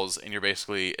dolls, and you're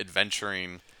basically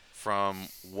adventuring from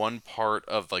one part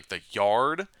of like the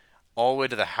yard all the way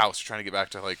to the house. You're trying to get back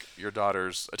to like your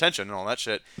daughter's attention and all that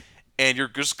shit. And you're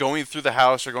just going through the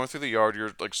house, you're going through the yard,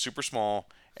 you're like super small,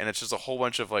 and it's just a whole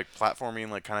bunch of like platforming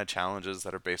like kind of challenges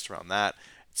that are based around that.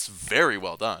 It's very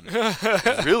well done.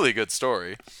 Really good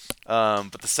story.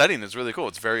 But the setting is really cool.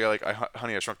 It's very like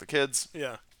Honey, I Shrunk the Kids.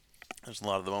 Yeah. There's a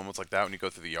lot of the moments like that when you go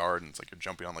through the yard and it's like you're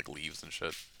jumping on like leaves and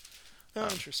shit. Oh,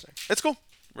 interesting. It's cool.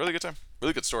 Really good time.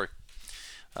 Really good story.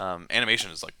 Animation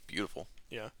is like beautiful.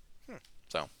 Yeah.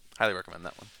 So highly recommend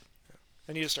that one.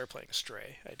 I need to start playing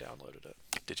Stray. I downloaded it.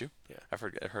 Did you? Yeah. I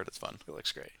heard it's fun. It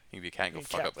looks great. You can be a cat and go And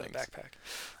fuck cat up with things. a backpack.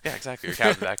 Yeah, exactly. Your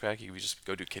cat with a backpack. You can just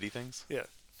go do kitty things. Yeah.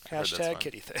 I heard that's Hashtag fun.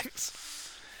 kitty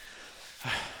things.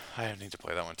 I need to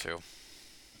play that one too.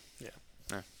 Yeah.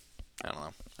 I don't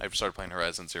know. I started playing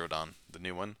Horizon Zero Dawn, the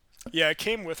new one. Yeah, it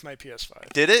came with my PS5.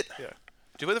 Did it? Yeah.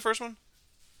 Did you play the first one?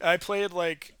 I played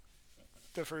like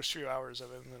the first few hours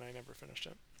of it, and then I never finished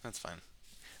it. That's fine.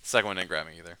 The second one didn't grab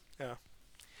me either. Yeah.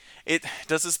 It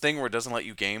does this thing where it doesn't let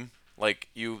you game. Like,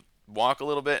 you walk a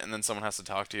little bit, and then someone has to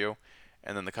talk to you.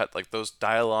 and then the cut like those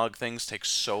dialogue things take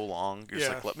so long. You're just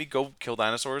Yeah. like, let me go kill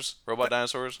dinosaurs, robot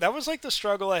dinosaurs. That was like the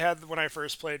struggle I had when I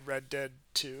first played Red Dead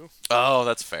 2. Oh,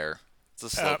 that's fair. It's a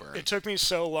slow burn. It took me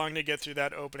so long to get through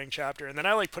that opening chapter, and then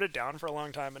I like put it down for a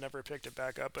long time and never picked it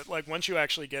back up. But like once you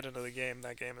actually get into the game,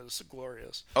 that game is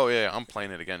glorious. Oh yeah, I'm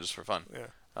playing it again just for fun. Yeah.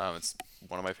 It's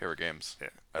one of my favorite games. Yeah.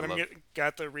 I And love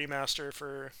got the remaster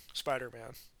for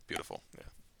Spider-Man. Beautiful. Yeah.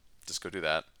 Just go do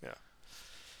that. Yeah.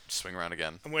 Just swing around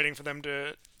again. I'm waiting for them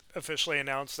to officially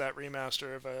announce that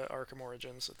remaster of Arkham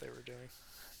Origins that they were doing.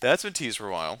 That's been teased for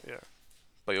a while. Yeah.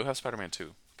 But you'll have Spider-Man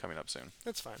 2 coming up soon.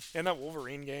 That's fine. And that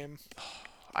Wolverine game.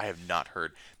 I have not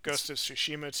heard. Ghost of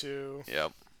Tsushima 2.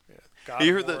 Yep. Yeah. God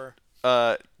You of heard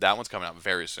War. that one's coming out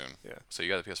very soon. Yeah. So you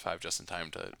got the PS5 just in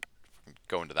time to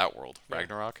go into that world. Yeah.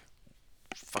 Ragnarok.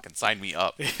 Fucking sign me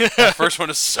up. That first one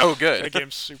is so good. That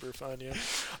game's super fun, yeah.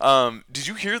 Did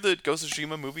you hear the Ghost of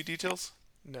Tsushima movie details?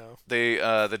 No.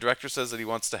 The director says that he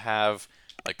wants to have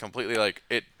like completely like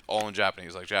it all in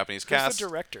Japanese, like Japanese Who's cast. the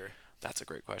director? That's a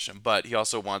great question. But he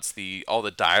also wants all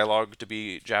the dialogue to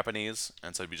be Japanese,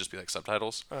 and so it'd just be like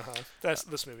subtitles.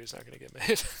 This movie's not gonna get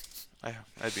made.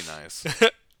 That'd be nice.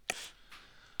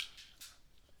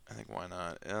 I think why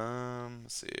not?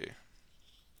 Let's see.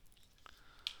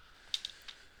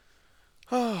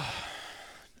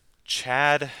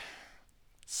 Chad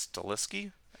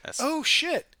Stilisky? Oh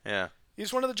shit! Yeah.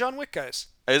 He's one of the John Wick guys.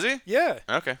 Is he? Yeah.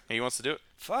 Okay. He wants to do it.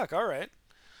 Fuck. All right.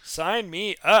 Sign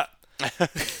me up.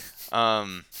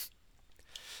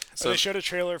 So they showed a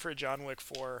trailer for John Wick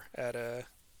 4 at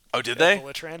oh, did they?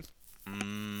 Bullet Train.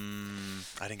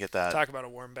 I didn't get that. Talk about a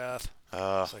warm bath.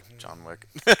 John Wick.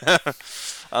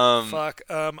 Fuck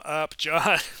up,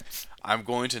 John. I'm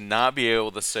going to not be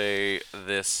able to say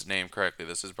this name correctly.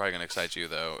 This is probably going to excite you,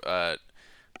 though.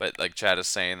 But like Chad is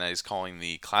saying that he's calling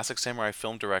the classic samurai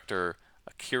film director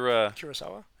Akira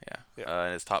Kurosawa.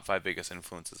 Yeah. His top 5 biggest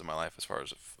influences in my life as far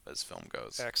as film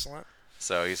goes. Excellent.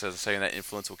 So he says saying that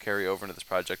influence will carry over into this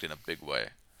project in a big way.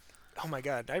 Oh my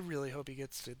god, I really hope he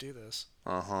gets to do this.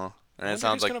 And it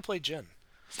sounds he's like gonna play Jin.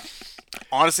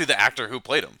 honestly the actor who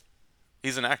played him.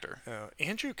 He's an actor. Oh,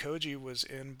 Andrew Koji was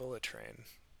in Bullet Train.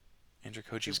 Andrew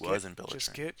Koji was in Bullet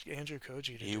Just Train. get Andrew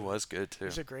Koji to He do was it. good too.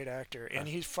 He's a great actor, and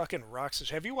he fucking rocks.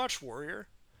 Have you watched Warrior?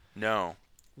 No.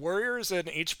 Warrior is an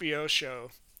HBO show.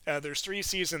 There's 3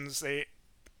 seasons. They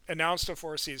announced a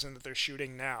 4th season that they're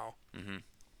shooting now.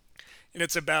 And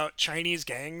it's about Chinese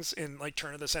gangs in like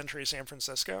turn of the century San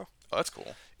Francisco. Oh, that's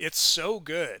cool. It's so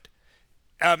good.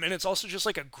 And it's also just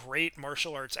like a great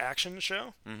martial arts action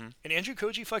show. And Andrew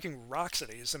Koji fucking rocks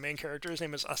it. He's the main character. His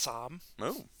name is Assam.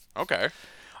 Oh, okay.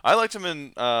 I liked him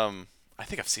in. I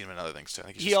think I've seen him in other things too. I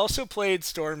think He also played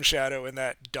Storm Shadow in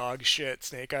that dog shit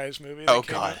Snake Eyes movie. Oh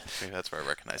god, maybe that's where I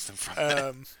recognized him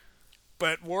from.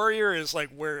 But Warrior is like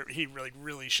where he really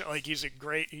he gives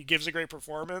a great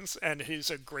performance, and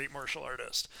he's a great martial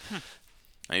artist.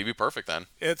 He'd be perfect then.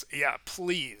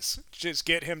 Please just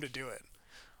get him to do it.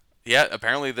 Yeah,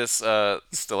 apparently this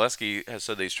Stileski has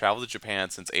said that he's traveled to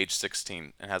Japan since age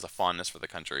 16 and has a fondness for the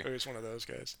country. Oh, he's one of those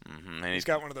guys. And He's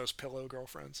got one of those pillow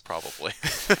girlfriends. Probably.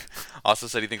 Also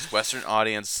said he thinks Western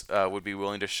audience would be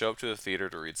willing to show up to the theater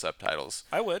to read subtitles.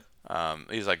 I would.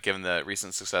 He's like, given the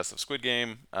recent success of Squid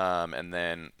Game, and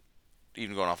then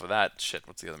even going off of that,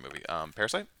 what's the other movie?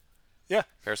 Parasite? Yeah.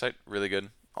 Parasite, really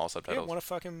good. All subtitles. Yeah, one of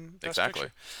fucking best exactly.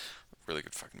 picture. Really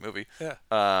good fucking movie. Yeah.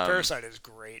 Parasite is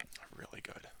great. Really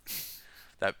good.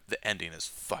 The ending is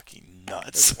fucking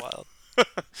nuts. It's wild.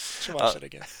 Should watch it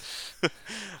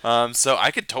again. So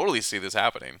I could totally see this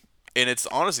happening, and it's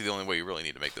honestly the only way you really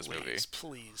need to make this movie.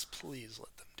 Please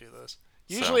let them do this.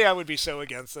 Usually I would be so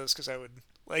against this because I would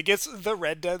like it's the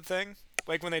Red Dead thing.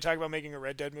 Like when they talk about making a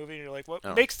Red Dead movie, and you're like, what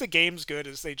makes the games good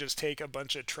is they just take a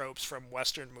bunch of tropes from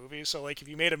Western movies. So like if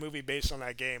you made a movie based on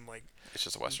that game, like it's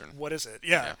just a Western. What is it?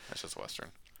 Yeah, it's just Western.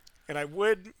 And I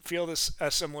would feel this a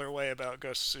similar way about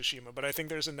Ghost of Tsushima, but I think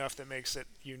there's enough that makes it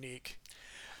unique.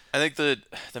 I think the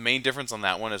main difference on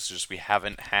that one is just we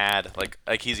haven't had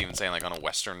like he's even saying like on a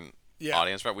Western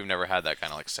audience, right? We've never had that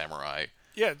kind of like samurai.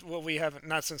 Yeah, well, we haven't,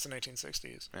 not since the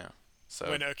 1960s. Yeah, so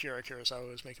when Akira Kurosawa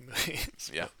was making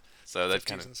movies. Yeah, so that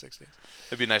kind of and 60s.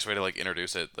 It'd be a nice way to like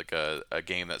introduce it, like a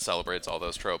game that celebrates all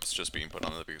those tropes just being put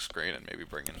on the big screen and maybe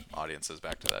bringing audiences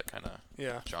back to that kind of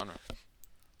genre.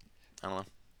 I don't know.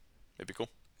 It'd be cool.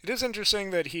 It is interesting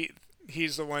that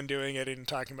he's the one doing it and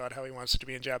talking about how he wants it to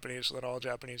be in Japanese so that all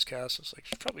Japanese cast is like,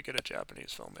 she's probably good at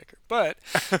Japanese filmmaker. But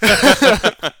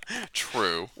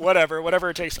true. Whatever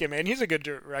it takes to get him in. He's a good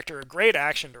director, a great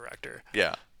action director.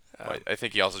 Yeah. I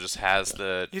think he also just has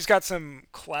he's got some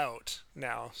clout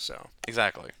now, so.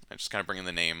 Exactly. And just kind of bringing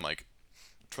the name like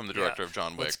from the director of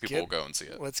John Wick, Let's people will go and see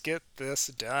it. Let's get this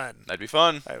done. That'd be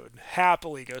fun. I would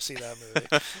happily go see that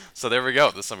movie. So there we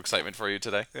go. There's some excitement for you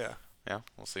today. Yeah. Yeah,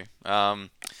 we'll see.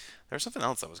 There's something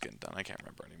else that was getting done. I can't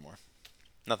remember anymore.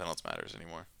 Nothing else matters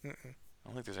anymore. Mm-mm. I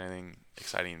don't think there's anything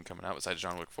exciting coming out besides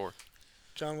John Wick 4.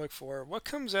 John Wick 4. What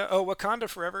comes out? Oh, Wakanda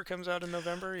Forever comes out in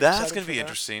November. That's going to be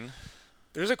interesting.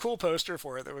 There's a cool poster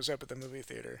for it that was up at the movie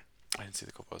theater. I didn't see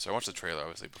the cool poster. I watched the trailer,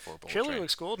 obviously, before Bullet Trailer Train.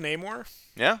 looks cool. Namor.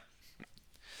 Yeah.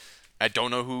 I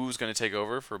don't know who's going to take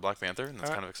over for Black Panther, and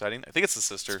that's kind of exciting. I think it's the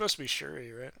sister. It's supposed to be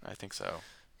Shuri, right? I think so.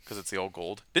 Because it's the old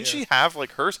gold. Didn't Yeah. she have,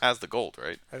 like, hers has the gold,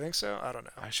 right? I think so. I don't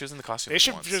know. She was in the costume They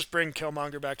should once. just bring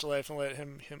Killmonger back to life and let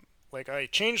him like, I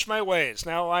changed my ways.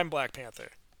 Now I'm Black Panther.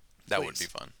 That would Please.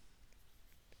 be fun.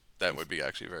 That would be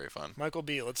actually very fun. Michael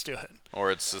B. Let's do it. Or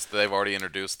it's just they've already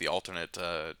introduced the alternate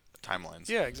timelines.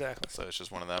 Yeah, exactly. So it's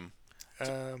just one of them.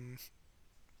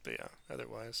 But yeah,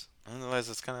 otherwise, Otherwise,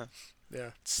 it's kind of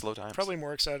yeah. slow times. Probably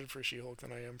more excited for She-Hulk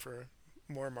than I am for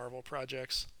more Marvel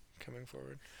projects coming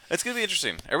forward. It's gonna be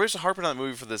interesting. Everybody's harping on that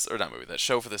movie for this, or not movie, that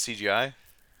show for the CGI.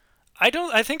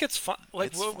 I think it's fun.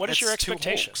 Like, what is your it's two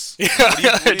expectation? Hulks. Yeah,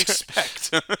 What do you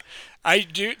expect? I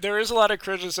do. There is a lot of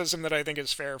criticism that I think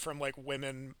is fair from like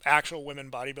actual women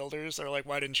bodybuilders. They're like,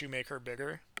 why didn't you make her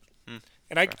bigger?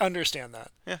 And I understand that.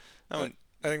 Yeah, But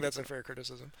I think that's a fair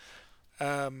criticism.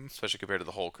 especially compared to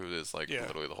the Hulk, who is like Yeah.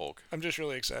 literally the Hulk. I'm just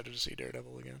really excited to see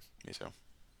Daredevil again. Me too.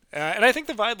 And I think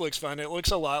the vibe looks fun. It looks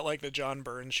a lot like the John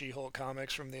Byrne She-Hulk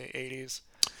comics from the 80s.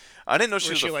 I didn't know Where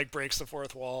was. she like breaks the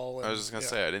fourth wall. And, I was just gonna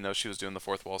say I didn't know she was doing the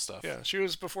fourth wall stuff. Yeah, she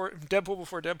was before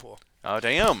Deadpool. Oh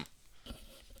damn.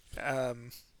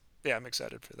 Yeah, I'm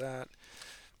excited for that.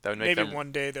 That would make Maybe them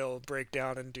one day they'll break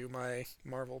down and do my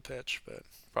Marvel pitch, but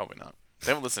probably not. They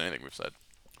haven't listened to anything we've said.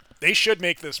 they should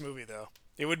make this movie though.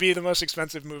 It would be the most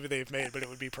expensive movie they've made, but it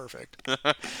would be perfect.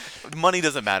 Money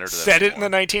doesn't matter to them Set it in anymore.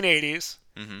 the 1980s.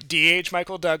 Mm-hmm. De-age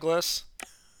Michael Douglas.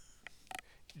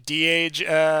 De-age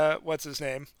what's his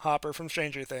name? Hopper from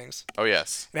Stranger Things. Oh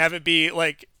yes. And have it be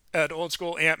like an old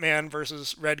school Ant-Man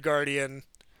versus Red Guardian,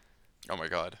 Oh my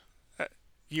god.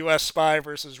 U.S. spy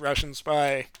versus Russian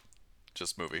spy.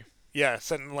 Just movie. Yeah,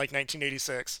 set in like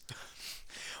 1986.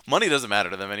 Money doesn't matter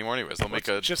to them anymore, anyways. They'll make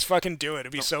a. Just fucking do it.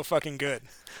 It'd be so fucking good.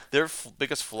 Their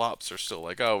biggest flops are still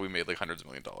like, oh, we made like hundreds of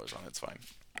 $millions on it. It's fine.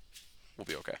 We'll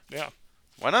be okay. Yeah.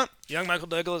 Why not? Young Michael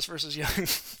Douglas versus young.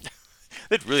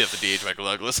 They'd really have to de-age Michael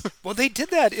Douglas. Well, they did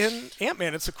that in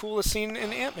Ant-Man. It's the coolest scene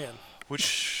in Ant-Man.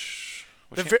 Which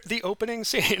The opening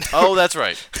scene. Oh, that's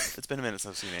right. It's been a minute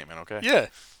since I've seen Ant-Man, okay? Yeah.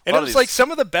 And lot it of was these- like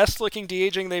some of the best looking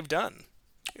de-aging they've done.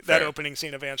 That Fair. opening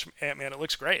scene of Ant-Man. It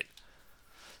looks great.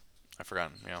 I've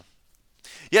forgotten, yeah.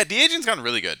 Yeah, de-aging's gotten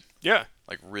really good. Yeah.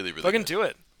 Like, really, really Fucking good. do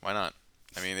it. Why not?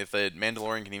 I mean, if the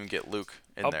Mandalorian can even get Luke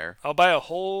in there. I'll buy a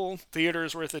whole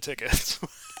theater's worth of tickets.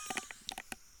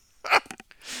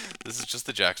 This is just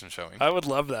the Jackson showing. I would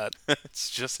love that. It's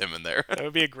just him in there. That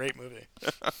would be a great movie.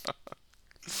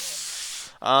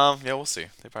 Yeah, we'll see.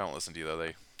 They probably won't listen to you, though.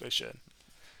 They should.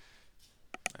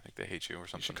 I think they hate you or You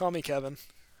should something. call me Kevin.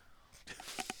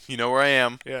 You know where I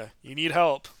am. Yeah. You need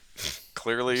help.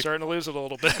 Clearly, Starting to lose it a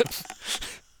little bit.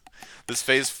 this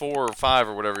phase 4 or 5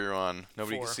 or whatever you're on,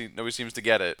 nobody 4. nobody seems to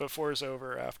get it. But 4 is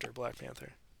over after Black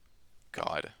Panther.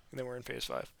 God, And then we're in phase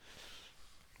 5.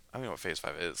 I don't know what phase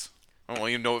 5 is. I don't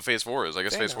even know what phase 4 is. I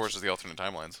guess phase 4 Thanos. is just the alternate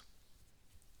timelines.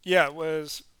 Yeah, it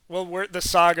was... Well, the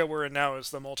saga we're in now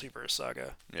is the multiverse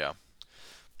saga. Yeah.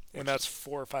 And that's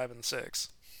 4, 5, and 6.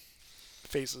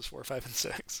 Phases 4, 5, and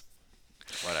 6.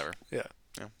 Whatever. Yeah.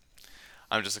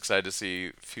 I'm just excited to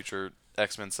see future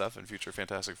X-Men stuff and future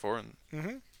Fantastic Four and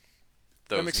Mm-hmm.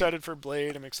 those. I'm excited for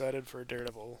Blade. I'm excited for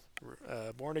Daredevil.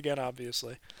 Born Again,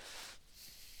 obviously.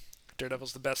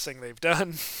 Daredevil's the best thing they've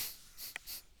done.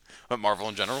 But Marvel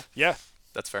in general, Yeah.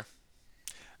 that's fair.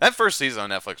 That first season on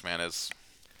Netflix, man, is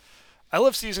I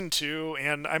love season 2,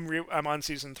 and I'm on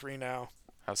season 3 now.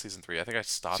 how's season 3? I think I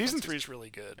stopped. Season on 3 is really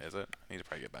good. Is it? I need to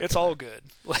probably get back. It's in all there. good.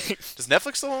 Like, Does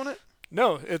Netflix still own it?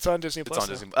 no, it's on Disney It's Plus. on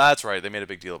now. Disney. That's right. They made a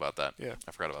big deal about that. Yeah.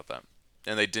 I forgot about that.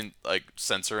 And they didn't like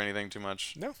censor anything too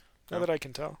much. No, No. not that I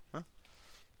can tell. And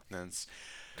it's,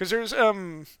 Because there's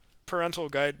parental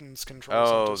guidance controls.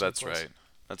 on oh, Disney that's Plus. right.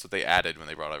 That's what they added when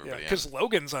they brought Yeah, everybody in. because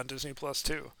Logan's on Disney Plus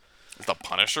too. Is the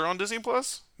Punisher on Disney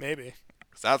Plus? Maybe.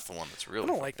 'Cause that's the one that's I really.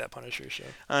 don't like that Punisher show.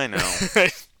 I know.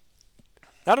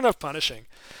 Not enough punishing.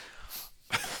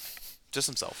 Just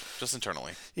himself. Just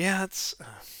internally. Yeah, it's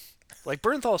like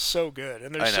Bernthal's so good,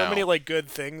 and there's I so many know. like good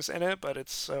things in it, but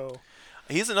it's so.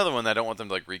 He's another one that I don't want them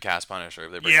to like recast Punisher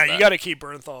if they bring Yeah, him you back. got to keep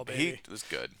Bernthal, baby. He was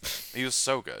good. He was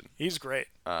so good. He's great.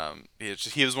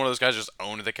 He was one of those guys who just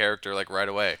owned the character like right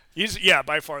away. He's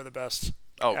by far the best.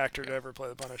 Oh, actor to yeah. ever play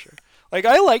the Punisher. Like,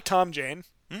 I like Tom Jane.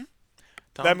 Hmm?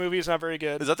 That Tom? movie is not very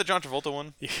good. Is that the John Travolta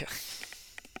one? Yeah.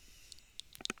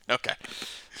 Okay.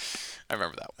 I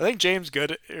remember that I think Jane is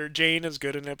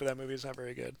good in it, but that movie is not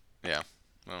very good. one. Yeah.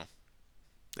 Well,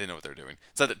 they know what they're doing.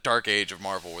 It's that dark age of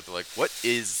Marvel where they're like, what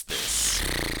is this?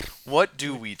 What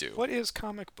do we do? What is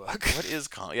comic book? What is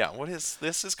what is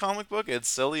this is comic book? It's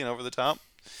silly and over the top.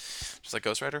 Just like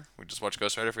Ghost Rider. We just watched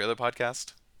Ghost Rider for the other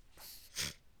podcast.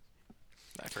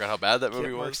 I forgot how bad that movie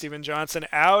Get Mark was. Steven Johnson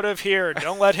out of here.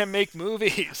 Don't let him make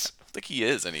movies. I don't think he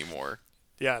is anymore.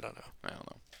 Yeah, I don't know. I don't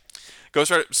know.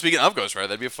 Ghost Rider. Speaking of Ghost Rider,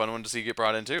 that'd be a fun one to see get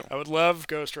brought in too. I would love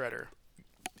Ghost Rider.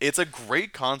 It's a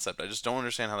great concept. I just don't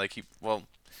understand how they keep. Well,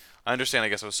 I understand. I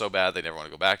guess it was so bad they never want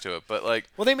to go back to it. But like,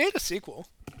 Well, they made a sequel.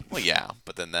 well, yeah.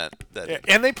 But then that. Yeah,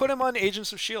 and they put him on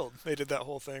Agents of S.H.I.E.L.D. They did that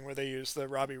whole thing where they used the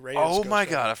Robbie Reyes. Oh Ghost my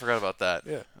Rider. God! I forgot about that.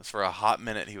 Yeah. For a hot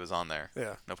minute, he was on there.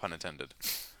 Yeah. No pun intended.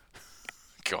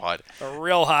 God. A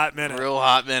real hot minute. Real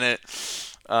hot minute.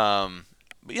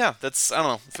 But yeah, that's I don't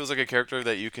know. It feels like a character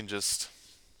that you can just.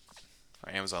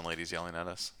 Our Amazon lady's yelling at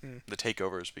us. The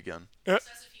takeover has begun.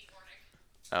 Excessive heat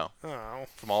warning. Oh, Oh.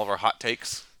 from all of our hot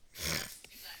takes,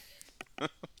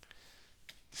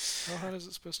 How hot is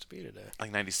it supposed to be today?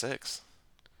 like 96.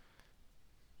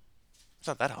 It's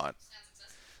not that hot. Sounds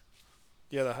excessive.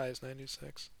 Yeah, the high is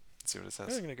 96. Let's see what it I'm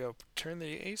says. gonna go turn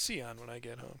the AC on when I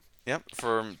get home. Yep,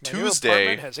 for My new Tuesday.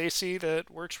 apartment has AC that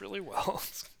works really well.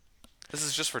 This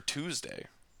is just for Tuesday.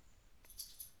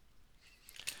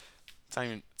 It's not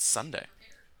even Sunday.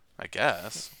 I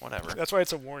guess. Whatever. That's why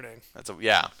it's a warning. That's a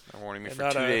yeah. They're warning me And for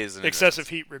not 2 a days. in excessive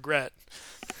heat regret.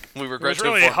 advance. We It regret was to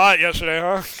really inform- hot yesterday,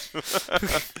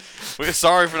 huh? We're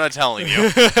sorry for not telling you.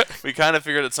 We kind of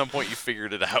figured at some point you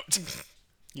figured it out.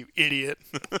 You idiot.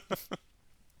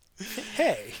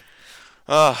 Hey.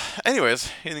 Anyways,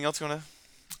 anything else you want to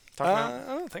talk about?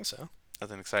 I don't think so.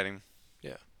 Nothing exciting.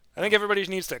 Yeah. I think everybody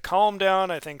needs to calm down.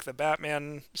 I think the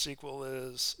Batman sequel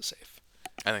is safe.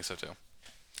 I think so too.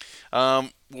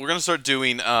 We're gonna start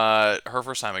doing her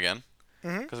first time again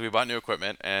because we bought new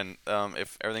equipment, and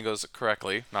if everything goes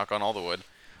correctly, knock on all the wood,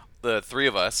 the three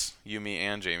of us, you, me,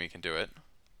 and Jamie, can do it.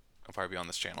 I'll probably be on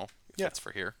this channel. Yeah. That's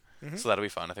for here. So that'll be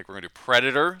fun. I think we're gonna do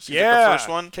Predator. So you pick Yeah. our first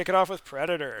one. Kick it off with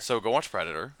Predator. So go watch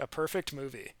Predator. A perfect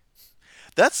movie.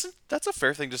 That's a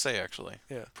fair thing to say actually.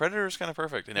 Yeah. Predator is kind of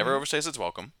perfect. It never overstays its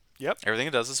welcome. Yep. Everything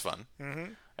it does is fun.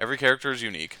 Every character is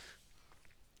unique.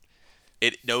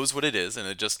 It knows what it is, and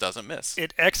it just doesn't miss.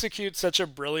 It executes such a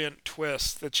brilliant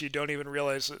twist that you don't even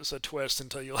realize it's a twist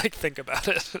until you think about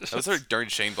it. That was during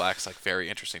Shane Black's very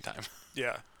interesting time.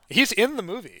 Yeah. He's in the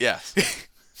movie. Yes,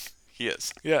 he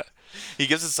is. Yeah. He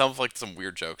gives himself some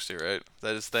weird jokes too, right? Is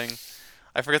that his thing?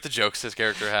 I forget the jokes his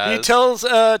character has. He tells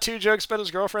 2 jokes about his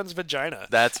girlfriend's vagina.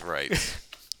 That's right.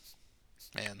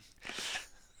 Man,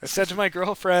 I said to my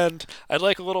girlfriend, I'd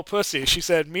like a little pussy. She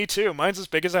said, me too. Mine's as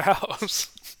big as a house.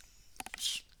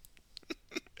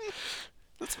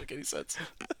 doesn't make any sense.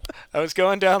 I was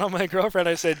going down on my girlfriend.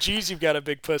 I said, geez, you've got a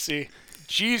big pussy.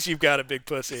 Geez, you've got a big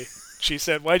pussy. She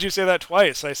said, why'd you say that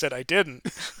twice? I said, I didn't.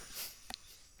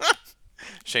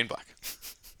 Shane Black.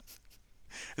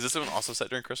 Is this one also set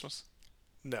during Christmas?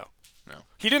 No. No.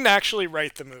 He didn't actually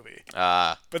write the movie.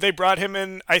 But they brought him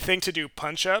in, I think, to do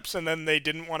punch-ups, and then they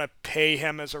didn't want to pay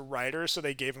him as a writer, so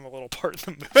they gave him a little part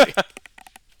in the movie.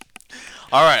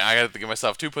 All right, I got to give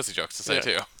myself 2 pussy jokes to say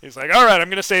too. He's like, all right, I'm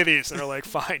going to say these. And they're like,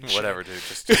 fine. shit. Whatever, dude.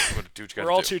 Just do what you got to do.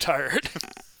 We're all too tired.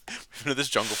 We've been in this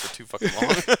jungle for too fucking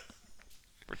long.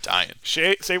 We're dying.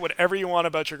 Say whatever you want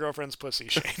about your girlfriend's pussy,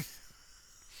 Shane.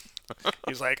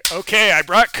 He's like, okay, I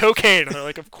brought cocaine. And they're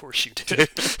like, of course you did.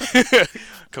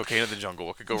 Cocaine in the jungle.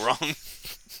 What could go wrong?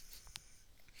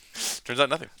 Turns out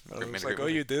nothing. I Made a was great like, oh,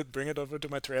 movie. you did? Bring it over to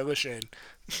my trailer, Shane.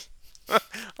 Oh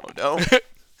no.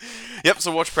 Yep.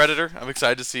 So watch Predator. I'm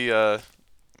excited to see.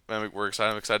 We're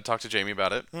excited. I'm excited to talk to Jamie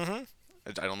about it. Mm-hmm.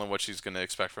 I don't know what she's gonna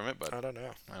expect from it, but I don't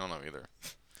know. I don't know either.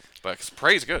 But 'cause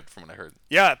Prey's good from what I heard.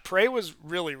 Yeah, Prey was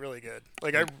really, really good.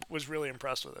 I was really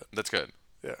impressed with it. That's good.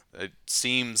 Yeah. It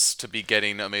seems to be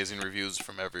getting amazing reviews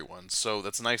from everyone. So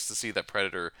that's nice to see that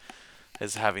Predator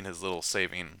is having his little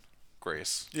saving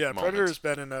grace. Yeah, moment. Predator's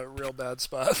been in a real bad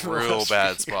spot. the Real last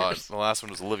bad few spot. years. The last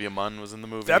one was Olivia Munn was in the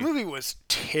movie. That movie was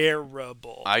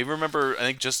terrible. I remember, I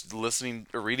think just listening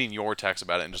or reading your text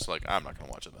about it and just I'm not gonna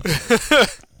watch it then.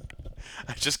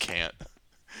 I just can't.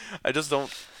 I just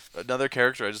don't. Another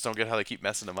character, I just don't get how they keep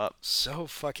messing him up. So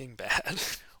fucking bad.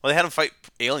 Well, they had him fight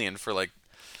Alien for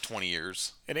 20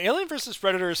 years. And Alien vs.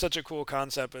 Predator is such a cool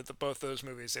concept, but both those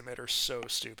movies they made are so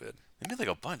stupid. They made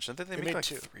a bunch. Didn't they They make made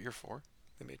 2. 3 or 4?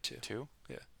 They made 2. 2?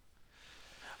 Yeah.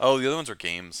 Oh, the other ones are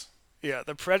games. Yeah,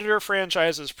 the Predator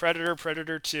franchise is Predator,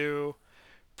 Predator 2,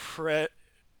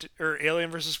 or Alien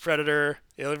vs. Predator,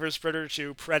 Alien vs. Predator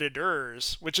 2,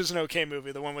 Predators, which is an okay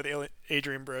movie, the one with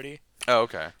Adrian Brody. Oh,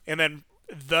 okay. And then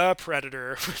The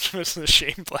Predator, which was the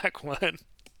Shane Black one.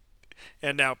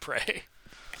 And now Prey.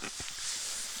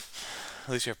 At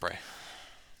least you have Prey.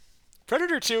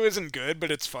 Predator 2 isn't good,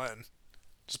 but it's fun.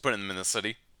 Just putting them in the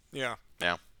city. Yeah.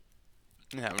 Yeah.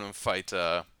 And having them fight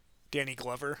Danny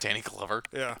Glover. Danny Glover.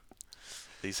 Yeah.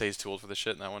 Did he say he's too old for this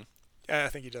shit in that one? Yeah, I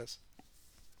think he does.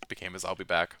 Became his I'll be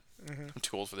back. I'm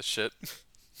too old for this shit.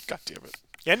 God damn it.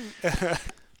 And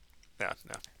no.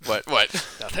 What?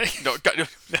 Nothing. No, God,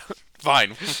 no.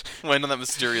 Fine. Went on that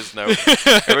mysterious note.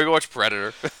 Here we go watch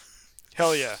Predator.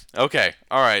 Hell yeah. Okay.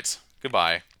 All right.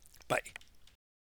 Goodbye. Bye.